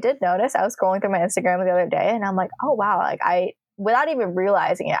 I did notice, I was scrolling through my Instagram the other day and I'm like, oh, wow. Like without even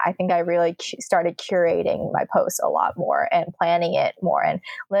realizing it, I think I really started curating my posts a lot more and planning it more. And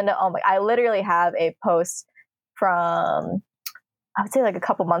Linda, I literally have a post from, I would say like a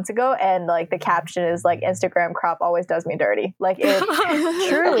couple months ago, and like the caption is like, Instagram crop always does me dirty. Like it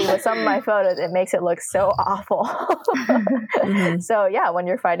truly, with some of my photos, it makes it look so awful. So yeah, when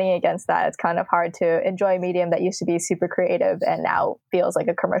you're fighting against that, it's kind of hard to enjoy a medium that used to be super creative and now feels like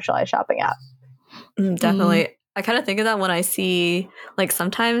a commercialized shopping app. Definitely. I kind of think of that when I see, like,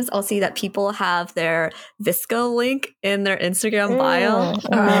 sometimes I'll see that people have their VSCO link in their Instagram bio.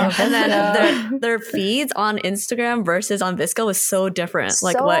 And then their feeds on Instagram versus on VSCO is so different.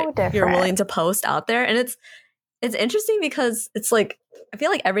 Like, what you're willing to post out there. And it's interesting because it's like, I feel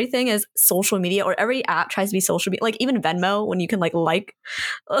like everything is social media, or every app tries to be social media. Like even Venmo, when you can like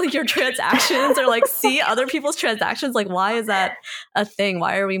your transactions or like see other people's transactions, like why is that a thing?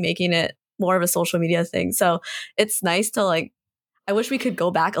 Why are we making it more of a social media thing? So it's nice to like, I wish we could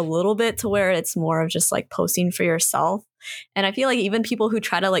go back a little bit to where it's more of just like posting for yourself. And I feel like even people who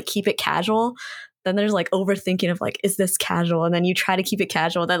try to like keep it casual, then there's like overthinking of like, is this casual? And then you try to keep it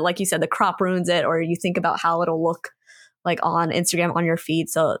casual. Then like you said, the crop ruins it, or you think about how it'll look like on Instagram on your feed.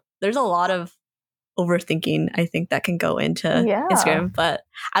 So there's a lot of overthinking, I think, that can go into Instagram. But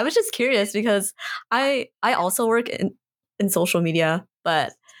I was just curious because I also work in social media,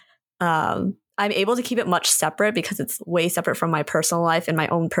 but I'm able to keep it much separate because it's way separate from my personal life and my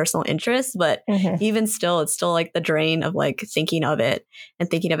own personal interests. But even still, it's still like the drain of like thinking of it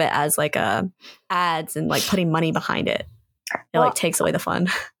as like ads and like putting money behind it. It like takes away the fun.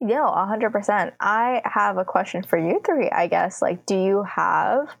 Yeah, 100%. I have a question for you three, I guess. Like, do you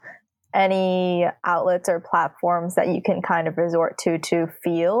have any outlets or platforms that you can kind of resort to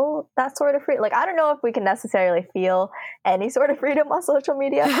feel that sort of freedom? Like, I don't know if we can necessarily feel any sort of freedom on social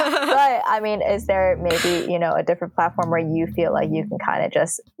media, but I mean, is there maybe, you know, a different platform where you feel like you can kind of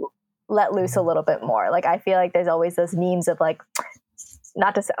just let loose a little bit more? Like, I feel like there's always those memes of like,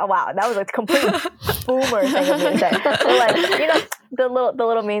 not to say, oh wow, that was a complete boomer thing of me to say. But like, you know, the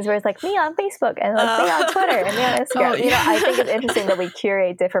little memes where it's like me on Facebook and like me on Twitter and me on Instagram. You know, I think it's interesting that we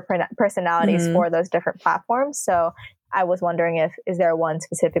curate different personalities for those different platforms. So I was wondering is there one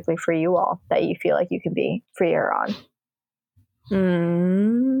specifically for you all that you feel like you can be freer on?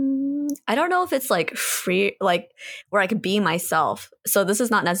 I don't know if it's like free, like where I could be myself. So this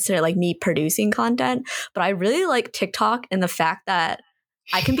is not necessarily like me producing content, but I really like TikTok and the fact that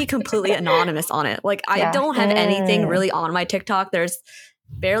I can be completely anonymous on it. Like I don't have anything really on my TikTok. There's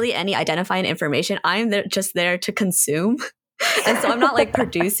barely any identifying information. I'm just there to consume. And so I'm not like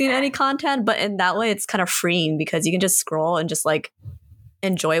producing any content, but in that way it's kind of freeing because you can just scroll and just like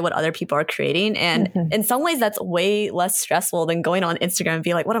enjoy what other people are creating. And in some ways that's way less stressful than going on Instagram and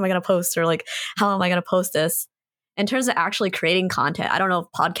be like, what am I going to post? Or like, how am I going to post this? In terms of actually creating content, I don't know if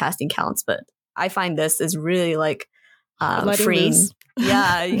podcasting counts, but I find this is really like freeing.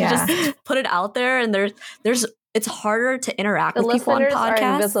 Yeah, you can just put it out there, and there's it's harder to interact with people on podcasts.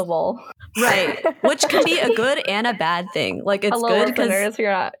 Are invisible, right? Which can be a good and a bad thing. Like it's good because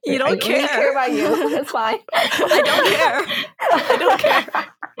you don't care. We care about you. It's fine. I don't care.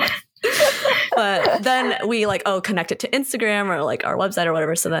 But then we like connect it to Instagram or like our website or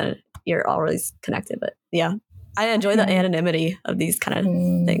whatever. So then you're always connected. But yeah, I enjoy the anonymity of these kind of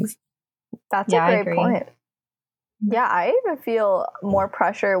things. That's a great point. Yeah, I even feel more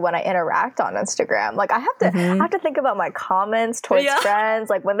pressure when I interact on Instagram. Like I have to think about my comments towards friends,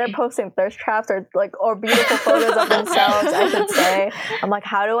 like when they're posting thirst traps or beautiful photos of themselves, I should say. I'm like,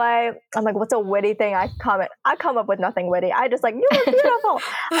 what's a witty thing I comment? I come up with nothing witty. I just like, you look beautiful.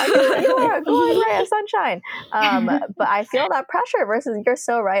 You are a glowing ray of sunshine. But I feel that pressure versus you're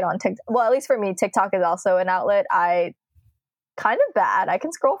so right on TikTok. Well, at least for me, TikTok is also an outlet. Kind of bad. I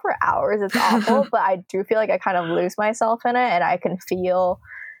can scroll for hours. It's awful, but I do feel like I kind of lose myself in it, and I feel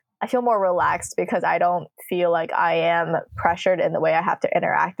more relaxed because I don't feel like I am pressured in the way I have to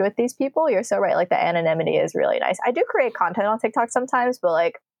interact with these people. You're so right. Like the anonymity is really nice. I do create content on TikTok sometimes, but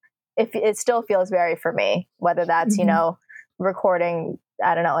like if it still feels very for me, whether that's, you know, recording,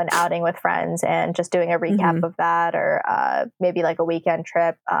 I don't know, an outing with friends and just doing a recap of that, or maybe like a weekend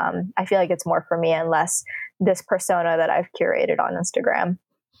trip. I feel like it's more for me and less this persona that I've curated on Instagram.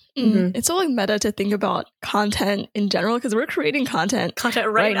 It's so like meta to think about content in general because we're creating content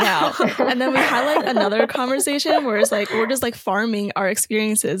right now. And then we had like another conversation where it's like we're just like farming our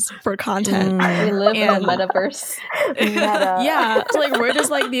experiences for content. We live in a metaverse. Yeah, so like where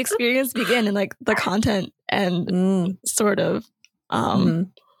does like the experience begin and like the content and sort of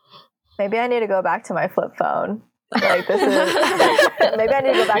maybe I need to go back to my flip phone. Like this is maybe I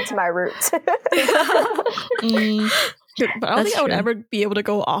need to go back to my roots. But I don't think I would ever be able to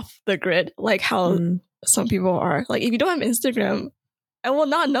go off the grid like how some people are. Like if you don't have Instagram, I will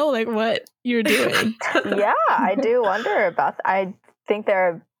not know like what you're doing. Yeah, I do wonder about that. I think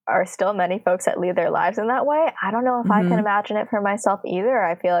there are still many folks that lead their lives in that way. I don't know if I can imagine it for myself either.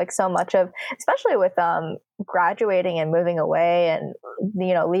 I feel like so much of, especially with graduating and moving away and,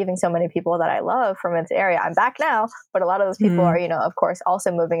 you know, leaving so many people that I love from this area. I'm back now, but a lot of those people are, you know, of course,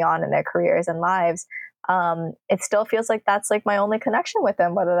 also moving on in their careers and lives. it still feels like that's like my only connection with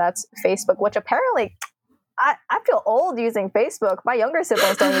them, whether that's Facebook, which apparently I feel old using Facebook. My younger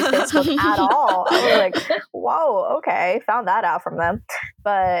siblings don't use Facebook at all. I was like, whoa, okay, found that out from them.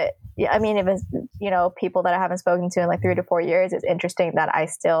 But yeah, I mean, if it's, people that I haven't spoken to in like 3 to 4 years, it's interesting that I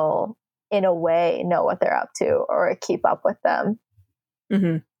still, in a way, know what they're up to or keep up with them.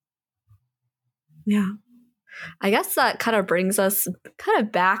 Mm-hmm. Yeah. I guess that kind of brings us kind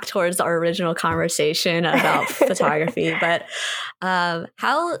of back towards our original conversation about photography. But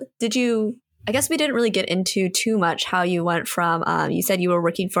how did you, I guess we didn't really get into too much how you went from, you said you were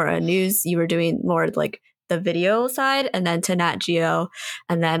working for a news, you were doing more like the video side, and then to Nat Geo,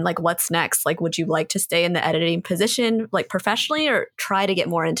 and then like what's next? Like, would you like to stay in the editing position like professionally, or try to get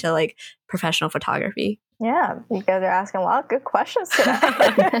more into like professional photography? Yeah, you guys are asking a lot of good questions today.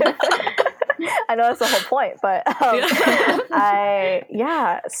 I know that's the whole point, but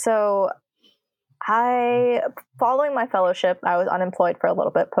following my fellowship, I was unemployed for a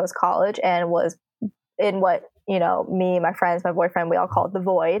little bit post college and was in what, me, my friends, my boyfriend, we all call it the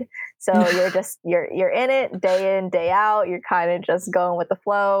void. So you're in it day in, day out. You're kind of just going with the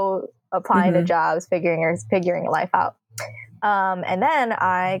flow, applying to jobs, figuring your life out. And then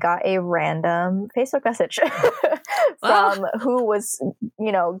I got a random Facebook message from who was,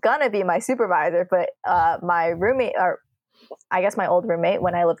 gonna be my supervisor, but my roommate, or I guess my old roommate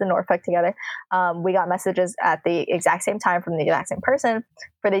when I lived in Norfolk together, we got messages at the exact same time from the exact same person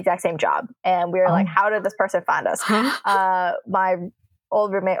for the exact same job. And we were like, how did this person find us? My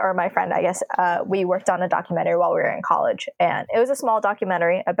old roommate, or my friend, I guess, we worked on a documentary while we were in college. And it was a small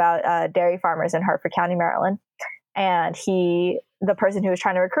documentary about dairy farmers in Hartford County, Maryland. And the person who was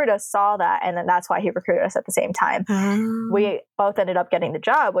trying to recruit us saw that, and then that's why he recruited us at the same time. We both ended up getting the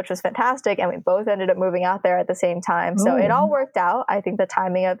job, which was fantastic, and we both ended up moving out there at the same time. So it all worked out. I think the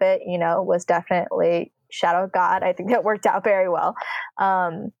timing of it, was definitely shadow of God. I think that worked out very well.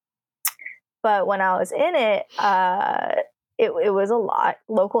 But when I was in it, it was a lot.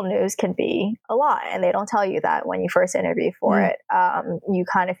 Local news can be a lot, and they don't tell you that when you first interview for it. You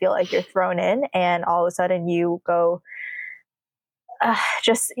kind of feel like you're thrown in, and all of a sudden you go,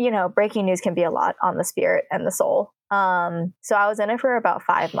 breaking news can be a lot on the spirit and the soul. So I was in it for about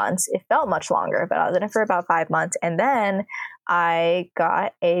 5 months. It felt much longer, but I was in it for about 5 months. And then I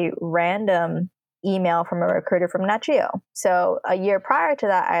got a random email from a recruiter from Nat Geo. So a year prior to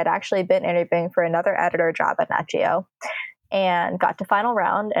that, I had actually been interviewing for another editor job at Nat Geo, and got to final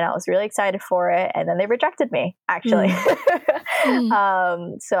round, and I was really excited for it. And then they rejected me, actually. So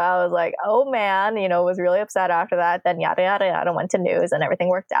I was like, oh man, was really upset after that. Then yada, yada, yada, went to news and everything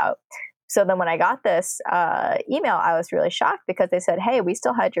worked out. So then when I got this email, I was really shocked because they said, hey, we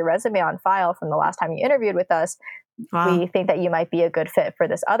still had your resume on file from the last time you interviewed with us. Wow. We think that you might be a good fit for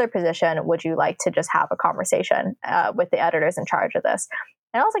this other position. Would you like to just have a conversation with the editors in charge of this?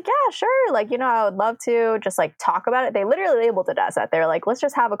 And I was like, yeah, sure. Like, I would love to just like talk about it. They literally labeled it as that. They're like, let's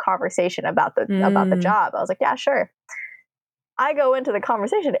just have a conversation about the job. I was like, yeah, sure. I go into the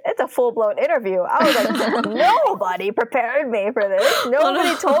conversation. It's a full-blown interview. I was like, nobody prepared me for this.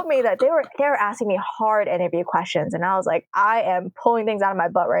 Nobody told me that they were asking me hard interview questions. And I was like, I am pulling things out of my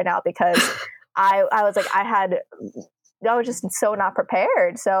butt right now because I was like, I was just so not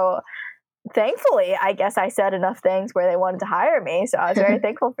prepared. So thankfully, I guess I said enough things where they wanted to hire me. So I was very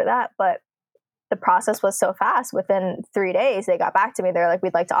thankful for that. But the process was so fast. Within 3 days, they got back to me. They're like,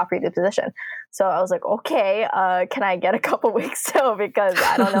 we'd like to offer you the position. So I was like, okay, can I get a couple weeks still? Because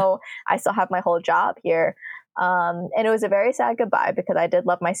I don't know. I still have my whole job here. And it was a very sad goodbye because I did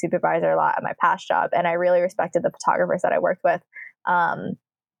love my supervisor a lot at my past job. And I really respected the photographers that I worked with.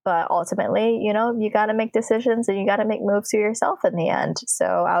 But ultimately, you got to make decisions and you got to make moves for yourself in the end. So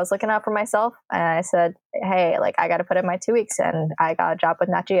I was looking out for myself and I said, hey, like I got to put in my 2 weeks, and I got a job with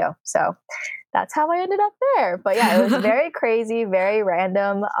Nat Geo. So that's how I ended up there. But yeah, it was very crazy, very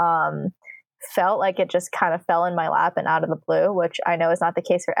random. Felt like it just kind of fell in my lap and out of the blue, which I know is not the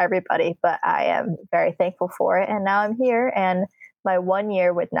case for everybody, but I am very thankful for it. And now I'm here, and my 1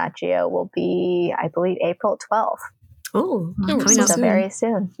 year with Nat Geo will be, I believe, April 12th. Oh, coming up very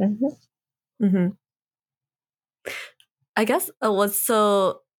soon. I guess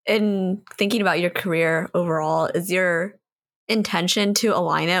so in thinking about your career overall, is your intention to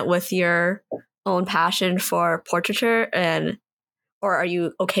align it with your own passion for portraiture, or are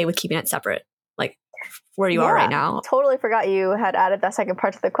you okay with keeping it separate, like where you are right now? Totally forgot you had added that second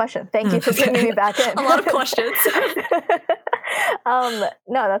part to the question. Thank you for bringing me back in. A lot of questions. No,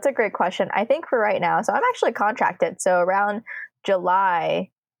 that's a great question. I think for right now, so I'm actually contracted. So around July,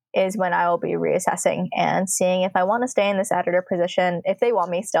 is when I will be reassessing and seeing if I want to stay in this editor position, if they want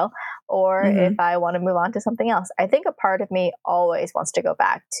me still, or if I want to move on to something else. I think a part of me always wants to go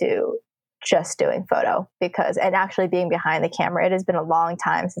back to just doing photo and actually being behind the camera. It has been a long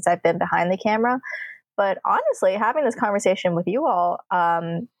time since I've been behind the camera. But honestly, having this conversation with you all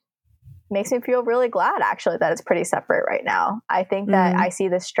makes me feel really glad, actually, that it's pretty separate right now. I think that I see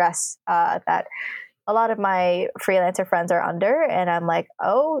the stress that a lot of my freelancer friends are under, and I'm like,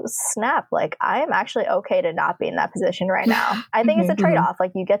 oh snap, like I am actually okay to not be in that position right now. I think it's a trade-off.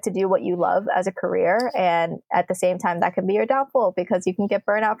 Like you get to do what you love as a career, and at the same time that can be your downfall because you can get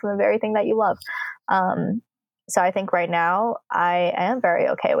burnt out from the very thing that you love. So I think right now I am very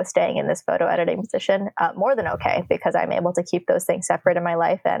okay with staying in this photo editing position, more than okay, because I'm able to keep those things separate in my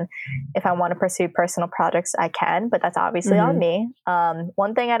life. And if I want to pursue personal projects, I can, but that's obviously on me.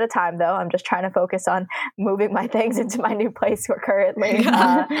 One thing at a time, though. I'm just trying to focus on moving my things into my new place currently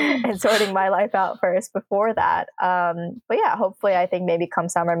and sorting my life out first before that. But yeah, hopefully I think maybe come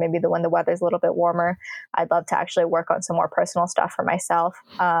summer, maybe when the weather's a little bit warmer, I'd love to actually work on some more personal stuff for myself.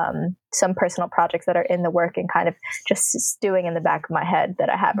 Some personal projects that are in the work and kind of just stewing in the back of my head that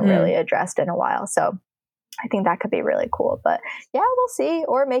I haven't really addressed in a while. So I think that could be really cool. But yeah, we'll see.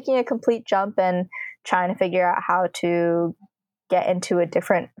 Or making a complete jump and trying to figure out how to get into a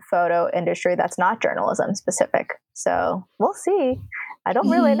different photo industry that's not journalism specific. So we'll see. I don't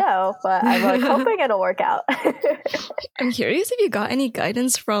really know, but I'm like hoping it'll work out. I'm curious if you got any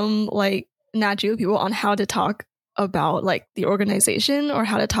guidance from like Nat Geo people on how to talk about like the organization or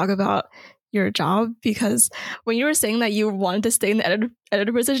how to talk about your job, because when you were saying that you wanted to stay in the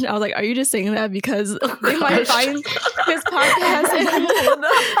editor position, I was like, are you just saying that because they might find his podcast and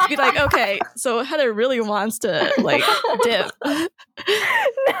be like, okay, so Heather really wants to like dip.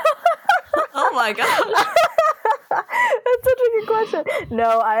 Oh my gosh. That's such a good question.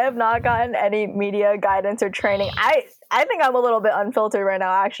 No, I have not gotten any media guidance or training. I think I'm a little bit unfiltered right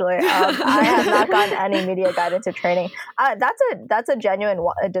now, actually. I have not gotten any media guidance or training. That's a genuine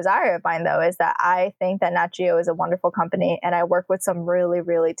desire of mine, though, is that I think that Nat Geo is a wonderful company, and I work with some really,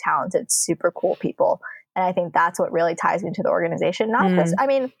 really talented, super cool people. And I think that's what really ties me to the organization. Not just, I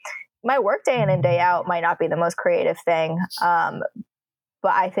mean, my work day in and day out might not be the most creative thing,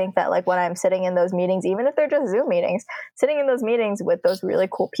 but I think that like when I'm sitting in those meetings, even if they're just Zoom meetings, sitting in those meetings with those really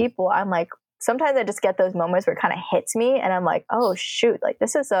cool people, I'm like, sometimes I just get those moments where it kind of hits me and I'm like, oh shoot, like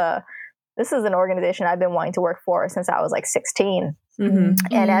this is an organization I've been wanting to work for since I was like 16. And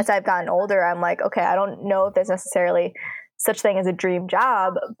as I've gotten older, I'm like, okay, I don't know if there's necessarily such thing as a dream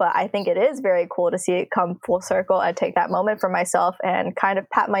job, but I think it is very cool to see it come full circle. I take that moment for myself and kind of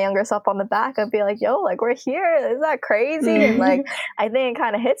pat my younger self on the back and be like, yo, like we're here. Isn't that crazy? And like, I think it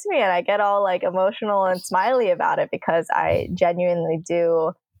kind of hits me and I get all like emotional and smiley about it because I genuinely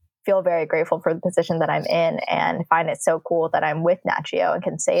do feel very grateful for the position that I'm in and find it so cool that I'm with Nat Geo and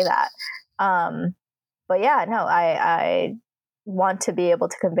can say that. But yeah, no, I want to be able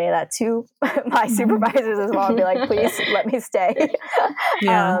to convey that to my supervisors as well and be like, please let me stay.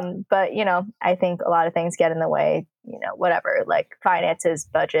 But you know, I think a lot of things get in the way, you know, whatever, like finances,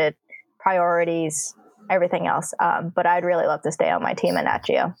 budget, priorities, everything else. But I'd really love to stay on my team at Nat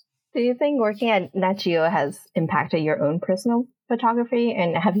Geo. Do you think working at Nat Geo has impacted your own personal photography?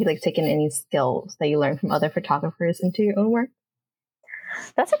 And have you like taken any skills that you learned from other photographers into your own work?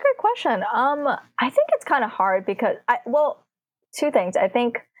 That's a great question. I think it's kind of hard because two things. I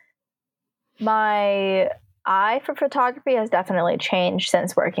think my eye for photography has definitely changed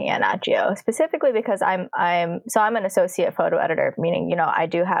since working at Nat Geo, specifically because I'm an associate photo editor, meaning, you know, I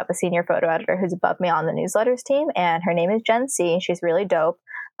do have a senior photo editor who's above me on the newsletters team, and her name is Jen C. She's really dope.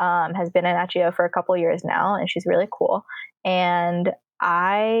 Has been in Nat Geo for a couple of years now, and she's really cool. And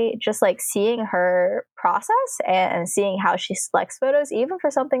I just like seeing her process and seeing how she selects photos, even for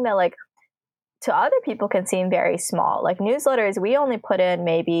something that like to other people can seem very small. Like newsletters, we only put in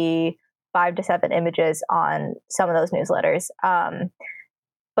maybe 5 to 7 images on some of those newsletters.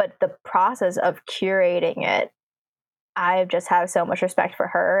 But the process of curating it, I just have so much respect for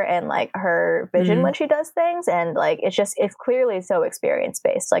her and like her vision when she does things. And like, it's clearly so experience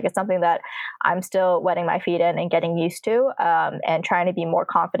based. Like it's something that I'm still wetting my feet in and getting used to, and trying to be more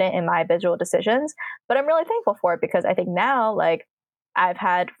confident in my visual decisions. But I'm really thankful for it because I think now, like, I've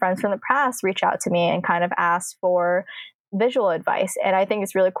had friends from the past reach out to me and kind of ask for visual advice. And I think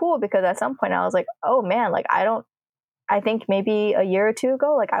it's really cool because at some point I was like, oh man, like I think maybe a year or two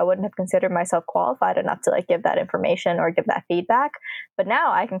ago, like I wouldn't have considered myself qualified enough to like give that information or give that feedback. But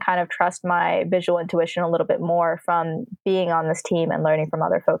now I can kind of trust my visual intuition a little bit more from being on this team and learning from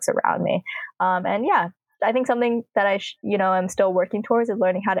other folks around me. And yeah, I think something that I'm still working towards is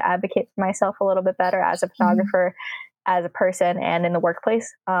learning how to advocate for myself a little bit better as a photographer, as a person, and in the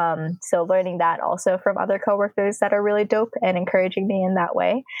workplace. So learning that also from other coworkers that are really dope and encouraging me in that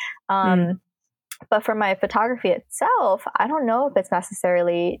way. But for my photography itself, I don't know if it's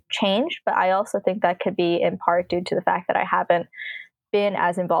necessarily changed, but I also think that could be in part due to the fact that I haven't been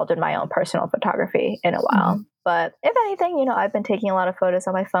as involved in my own personal photography in a while. But if anything, I've been taking a lot of photos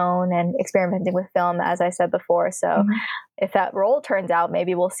on my phone and experimenting with film, as I said before. So if that role turns out,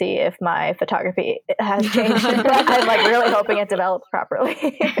 maybe we'll see if my photography has changed. I'm like really hoping it develops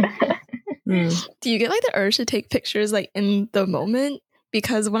properly. Do you get like the urge to take pictures like in the moment?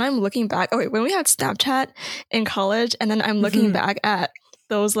 Because when I'm looking back, when we had Snapchat in college, and then I'm looking back at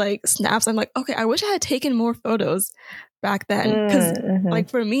those like snaps, I'm like, okay, I wish I had taken more photos back then. Because like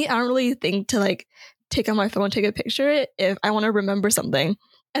for me, I don't really think to like take out my phone, take a picture if I want to remember something,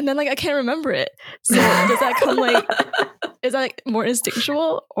 and then like I can't remember it. So does that come like, is that like more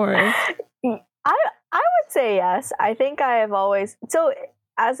instinctual, or? I would say yes. I think I have always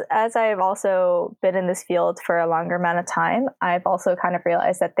as I've also been in this field for a longer amount of time, I've also kind of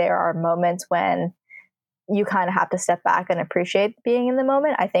realized that there are moments when you kind of have to step back and appreciate being in the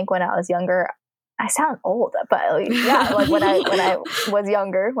moment. I think when I was younger, I sound old, but yeah, like when I was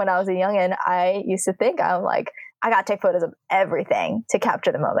younger, when I was a youngin', I used to think I'm like, I got to take photos of everything to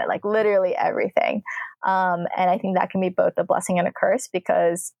capture the moment, like literally everything. And I think that can be both a blessing and a curse,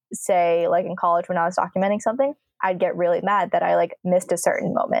 because say like in college when I was documenting something, I'd get really mad that I like missed a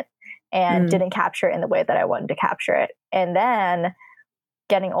certain moment and didn't capture it in the way that I wanted to capture it. And then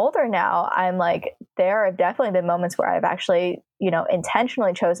getting older now, I'm like, there have definitely been moments where I've actually,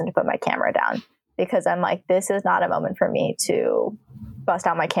 intentionally chosen to put my camera down, because I'm like, this is not a moment for me to bust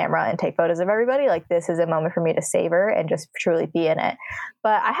out my camera and take photos of everybody. Like, this is a moment for me to savor and just truly be in it.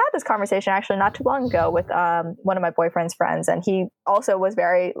 But I had this conversation actually not too long ago with one of my boyfriend's friends, and he also was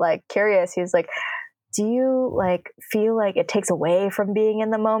very like curious. He's like, do you like feel like it takes away from being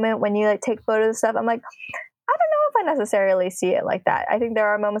in the moment when you like take photos and stuff? I'm like, I don't know if I necessarily see it like that. I think there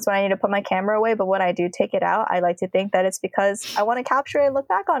are moments when I need to put my camera away, but when I do take it out, I like to think that it's because I want to capture it and look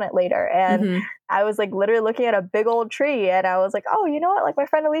back on it later. And I was like literally looking at a big old tree, and I was like, oh, you know what? Like my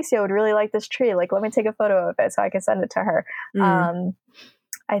friend Alicia would really like this tree. Like, let me take a photo of it so I can send it to her.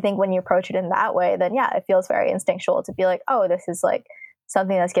 I think when you approach it in that way, then yeah, it feels very instinctual to be like, oh, this is like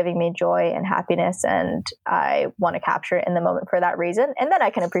something that's giving me joy and happiness, and I want to capture it in the moment for that reason. And then I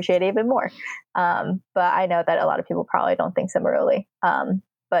can appreciate it even more. But I know that a lot of people probably don't think similarly.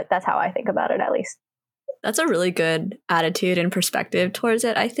 But that's how I think about it, at least. That's a really good attitude and perspective towards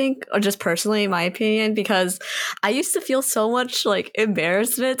it, I think, or just personally, in my opinion, because I used to feel so much like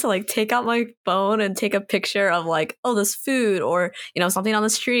embarrassment to like take out my phone and take a picture of like, oh, this food or, something on the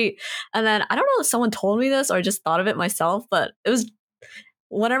street. And then I don't know if someone told me this or I just thought of it myself, but it was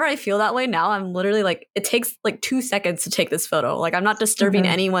whenever I feel that way now, I'm literally like, it takes like 2 seconds to take this photo. Like, I'm not disturbing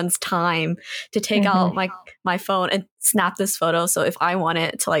anyone's time to take out my phone and snap this photo. So if I want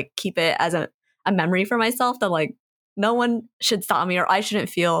it to like keep it as a memory for myself, then like no one should stop me, or I shouldn't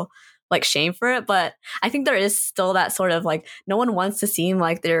feel like shame for it. But I think there is still that sort of like, no one wants to seem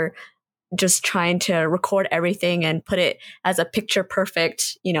like they're just trying to record everything and put it as a picture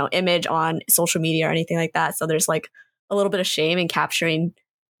perfect, image on social media or anything like that. So there's like a little bit of shame in capturing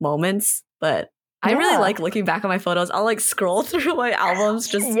moments, but I really like looking back on my photos. I'll like scroll through my albums,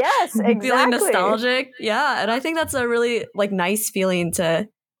 just feeling nostalgic. Yeah. And I think that's a really like nice feeling to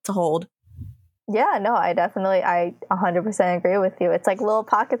hold. Yeah, no, I 100% agree with you. It's like little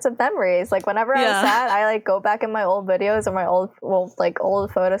pockets of memories. Like whenever I'm sad, I like go back in my old videos or my old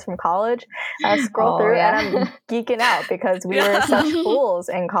photos from college. I scroll through and I'm geeking out because we were such fools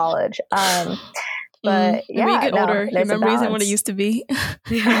in college. But yeah, when you get older, your memory isn't what it used to be.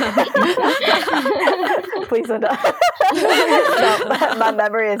 Please don't. No, my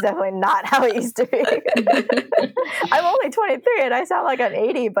memory is definitely not how it used to be. I'm only 23 and I sound like I'm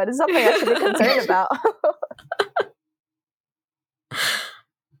 80, but it's something I should be concerned about.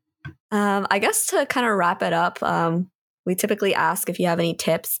 I guess to kind of wrap it up, we typically ask if you have any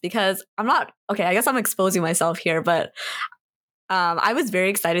tips, because I guess I'm exposing myself here, but I was very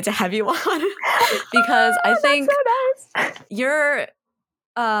excited to have you on because I think so nice. You're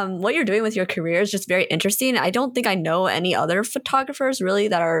what you're doing with your career is just very interesting. I don't think I know any other photographers really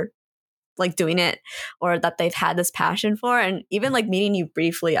that are like doing it or that they've had this passion for. And even like meeting you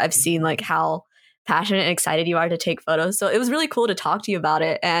briefly, I've seen like how passionate and excited you are to take photos. So it was really cool to talk to you about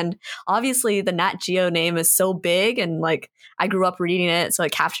it. And obviously the Nat Geo name is so big, and like I grew up reading it, so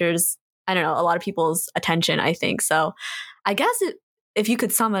it captures, I don't know, a lot of people's attention, I think. So I guess if you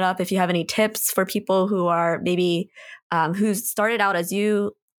could sum it up, if you have any tips for people who are maybe who started out as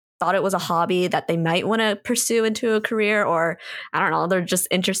you, thought it was a hobby that they might want to pursue into a career, or I don't know, they're just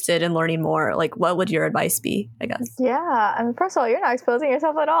interested in learning more, like what would your advice be, I guess? Yeah, I mean, first of all, you're not exposing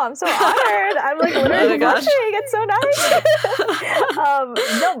yourself at all. I'm so honored. I'm like literally blushing. It's so nice.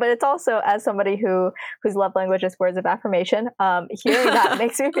 No, but it's also, as somebody whose love language is words of affirmation, hearing that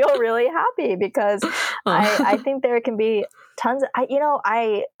makes me feel really happy, because I think there can be tons of,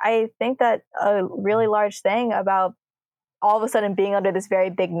 I think that a really large thing about all of a sudden being under this very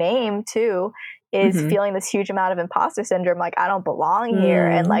big name too is feeling this huge amount of imposter syndrome, like I don't belong here,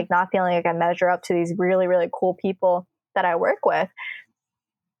 and like not feeling like I measure up to these really, really cool people that I work with.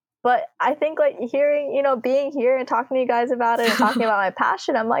 But I think like being here and talking to you guys about it and talking about my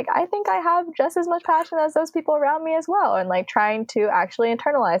passion, I'm like, I think I have just as much passion as those people around me as well, and like trying to actually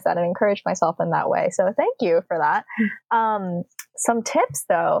internalize that and encourage myself in that way. So thank you for that. Some tips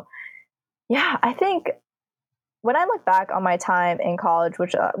though. Yeah, I think when I look back on my time in college,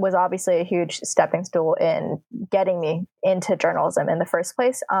 which was obviously a huge stepping stool in getting me into journalism in the first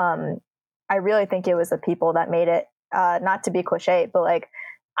place, I really think it was the people that made it, not to be cliche, but like,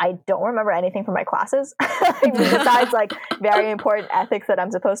 I don't remember anything from my classes besides like very important ethics that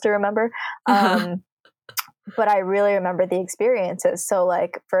I'm supposed to remember. But I really remember the experiences. So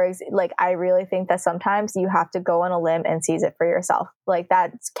like, I really think that sometimes you have to go on a limb and seize it for yourself. Like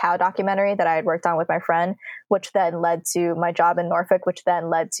that cow documentary that I had worked on with my friend, which then led to my job in Norfolk, which then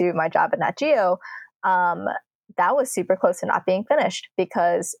led to my job at Nat Geo. That was super close to not being finished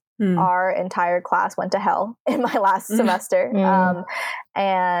because our entire class went to hell in my last semester,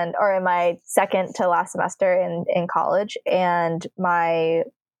 or in my second to last semester in college. And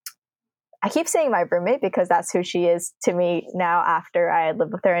I keep saying my roommate because that's who she is to me now after I had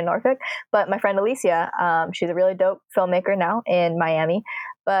lived with her in Norfolk. But my friend Alicia, she's a really dope filmmaker now in Miami.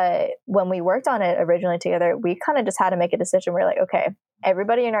 But when we worked on it originally together, we kind of just had to make a decision. We're like, okay,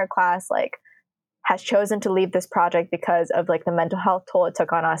 everybody in our class like has chosen to leave this project because of like the mental health toll it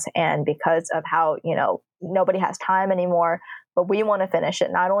took on us, and because of how, nobody has time anymore. But we want to finish it,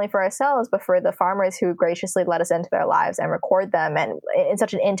 not only for ourselves, but for the farmers who graciously let us into their lives and record them, and in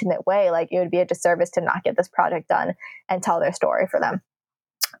such an intimate way. Like it would be a disservice to not get this project done and tell their story for them.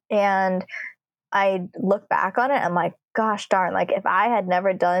 And I look back on it, I'm like, gosh darn, like if I had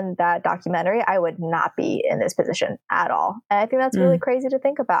never done that documentary, I would not be in this position at all. And I think that's really crazy to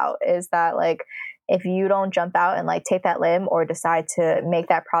think about, is that like, if you don't jump out and like take that limb or decide to make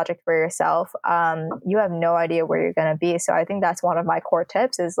that project for yourself, you have no idea where you're going to be. So I think that's one of my core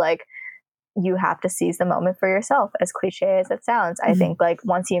tips, is like, you have to seize the moment for yourself, as cliche as it sounds. I think like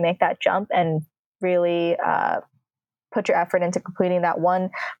once you make that jump and really put your effort into completing that one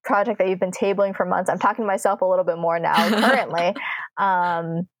project that you've been tabling for months, I'm talking to myself a little bit more now currently,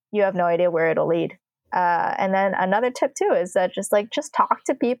 you have no idea where it'll lead. And then another tip too is that just talk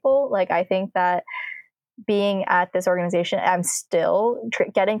to people. Like I think that being at this organization, I'm still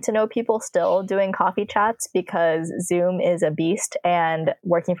getting to know people, still doing coffee chats, because Zoom is a beast and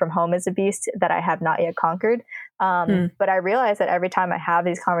working from home is a beast that I have not yet conquered. But I realize that every time I have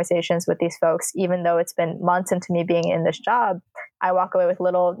these conversations with these folks, even though it's been months into me being in this job, I walk away with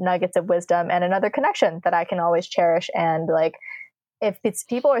little nuggets of wisdom and another connection that I can always cherish. And like, if it's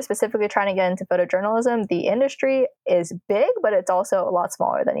people are specifically trying to get into photojournalism, the industry is big, but it's also a lot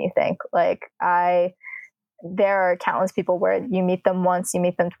smaller than you think. Like there are countless people where you meet them once, you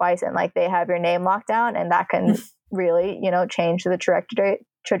meet them twice, and like they have your name locked down, and that can really, change the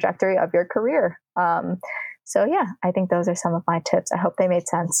trajectory of your career. So yeah, I think those are some of my tips. I hope they made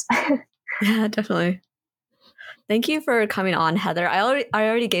sense. Yeah, definitely. Thank you for coming on, Heather. I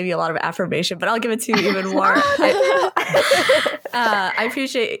already gave you a lot of affirmation, but I'll give it to you even more. I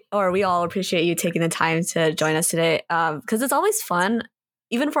appreciate, or we all appreciate you taking the time to join us today, because it's always fun,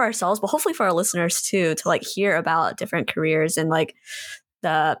 even for ourselves, but hopefully for our listeners too, to like hear about different careers, and like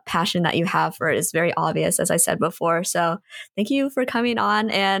the passion that you have for it is very obvious, as I said before. So thank you for coming on.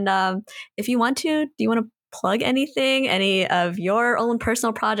 And if you want to, do you want to plug anything, any of your own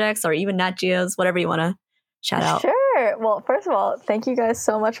personal projects, or even Nat Geo's, whatever you want to shout out? Sure. Well, first of all, thank you guys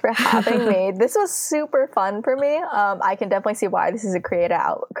so much for having me. This was super fun for me. I can definitely see why this is a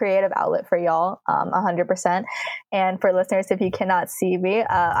creative outlet for y'all, 100%. And for listeners, if you cannot see me,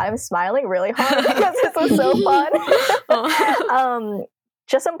 I'm smiling really hard because this was so fun.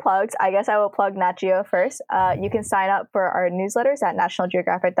 just some plugs. I guess I will plug Nat Geo first. You can sign up for our newsletters at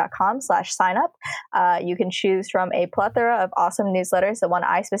nationalgeographic.com/signup. You can choose from a plethora of awesome newsletters. The one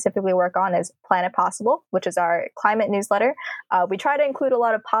I specifically work on is Planet Possible, which is our climate newsletter. We try to include a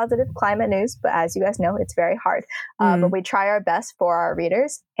lot of positive climate news, but as you guys know, it's very hard. But we try our best for our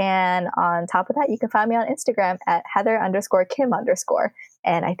readers. And on top of that, you can find me on Instagram at Heather_Kim_.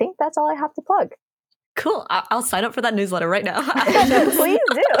 And I think that's all I have to plug. Cool. I'll sign up for that newsletter right now. Please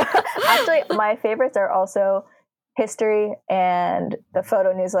do. Actually, my favorites are also history and the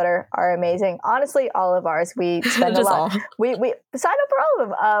photo newsletter are amazing. Honestly, all of ours, we spend a lot. We sign up for all of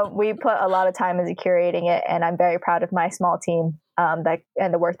them. We put a lot of time into curating it, and I'm very proud of my small team and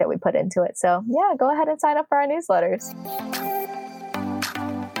the work that we put into it. So yeah, go ahead and sign up for our newsletters.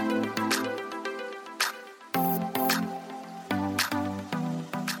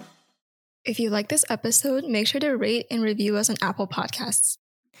 If you like this episode, make sure to rate and review us on Apple Podcasts.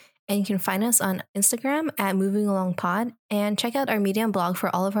 And you can find us on Instagram at Moving Along Pod and check out our Medium blog for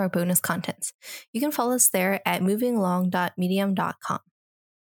all of our bonus contents. You can follow us there at movingalong.medium.com.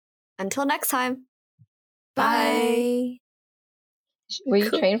 Until next time. Bye. Were you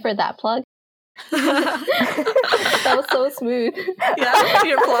trained for that plug? That was so smooth. Yeah,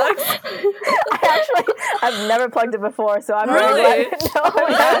 your plugs. I've never plugged it before, so I'm really glad. No, Oh my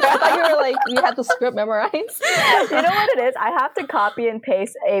God. I thought you were like, you had the script memorized. You know what it is? I have to copy and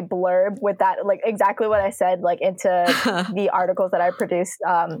paste a blurb with that, like exactly what I said, like into the articles that I produce.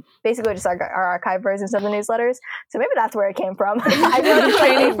 Basically, just our archive versions of the newsletters. So maybe that's where it came from. I was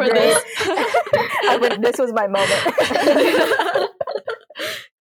training for this. This was my moment.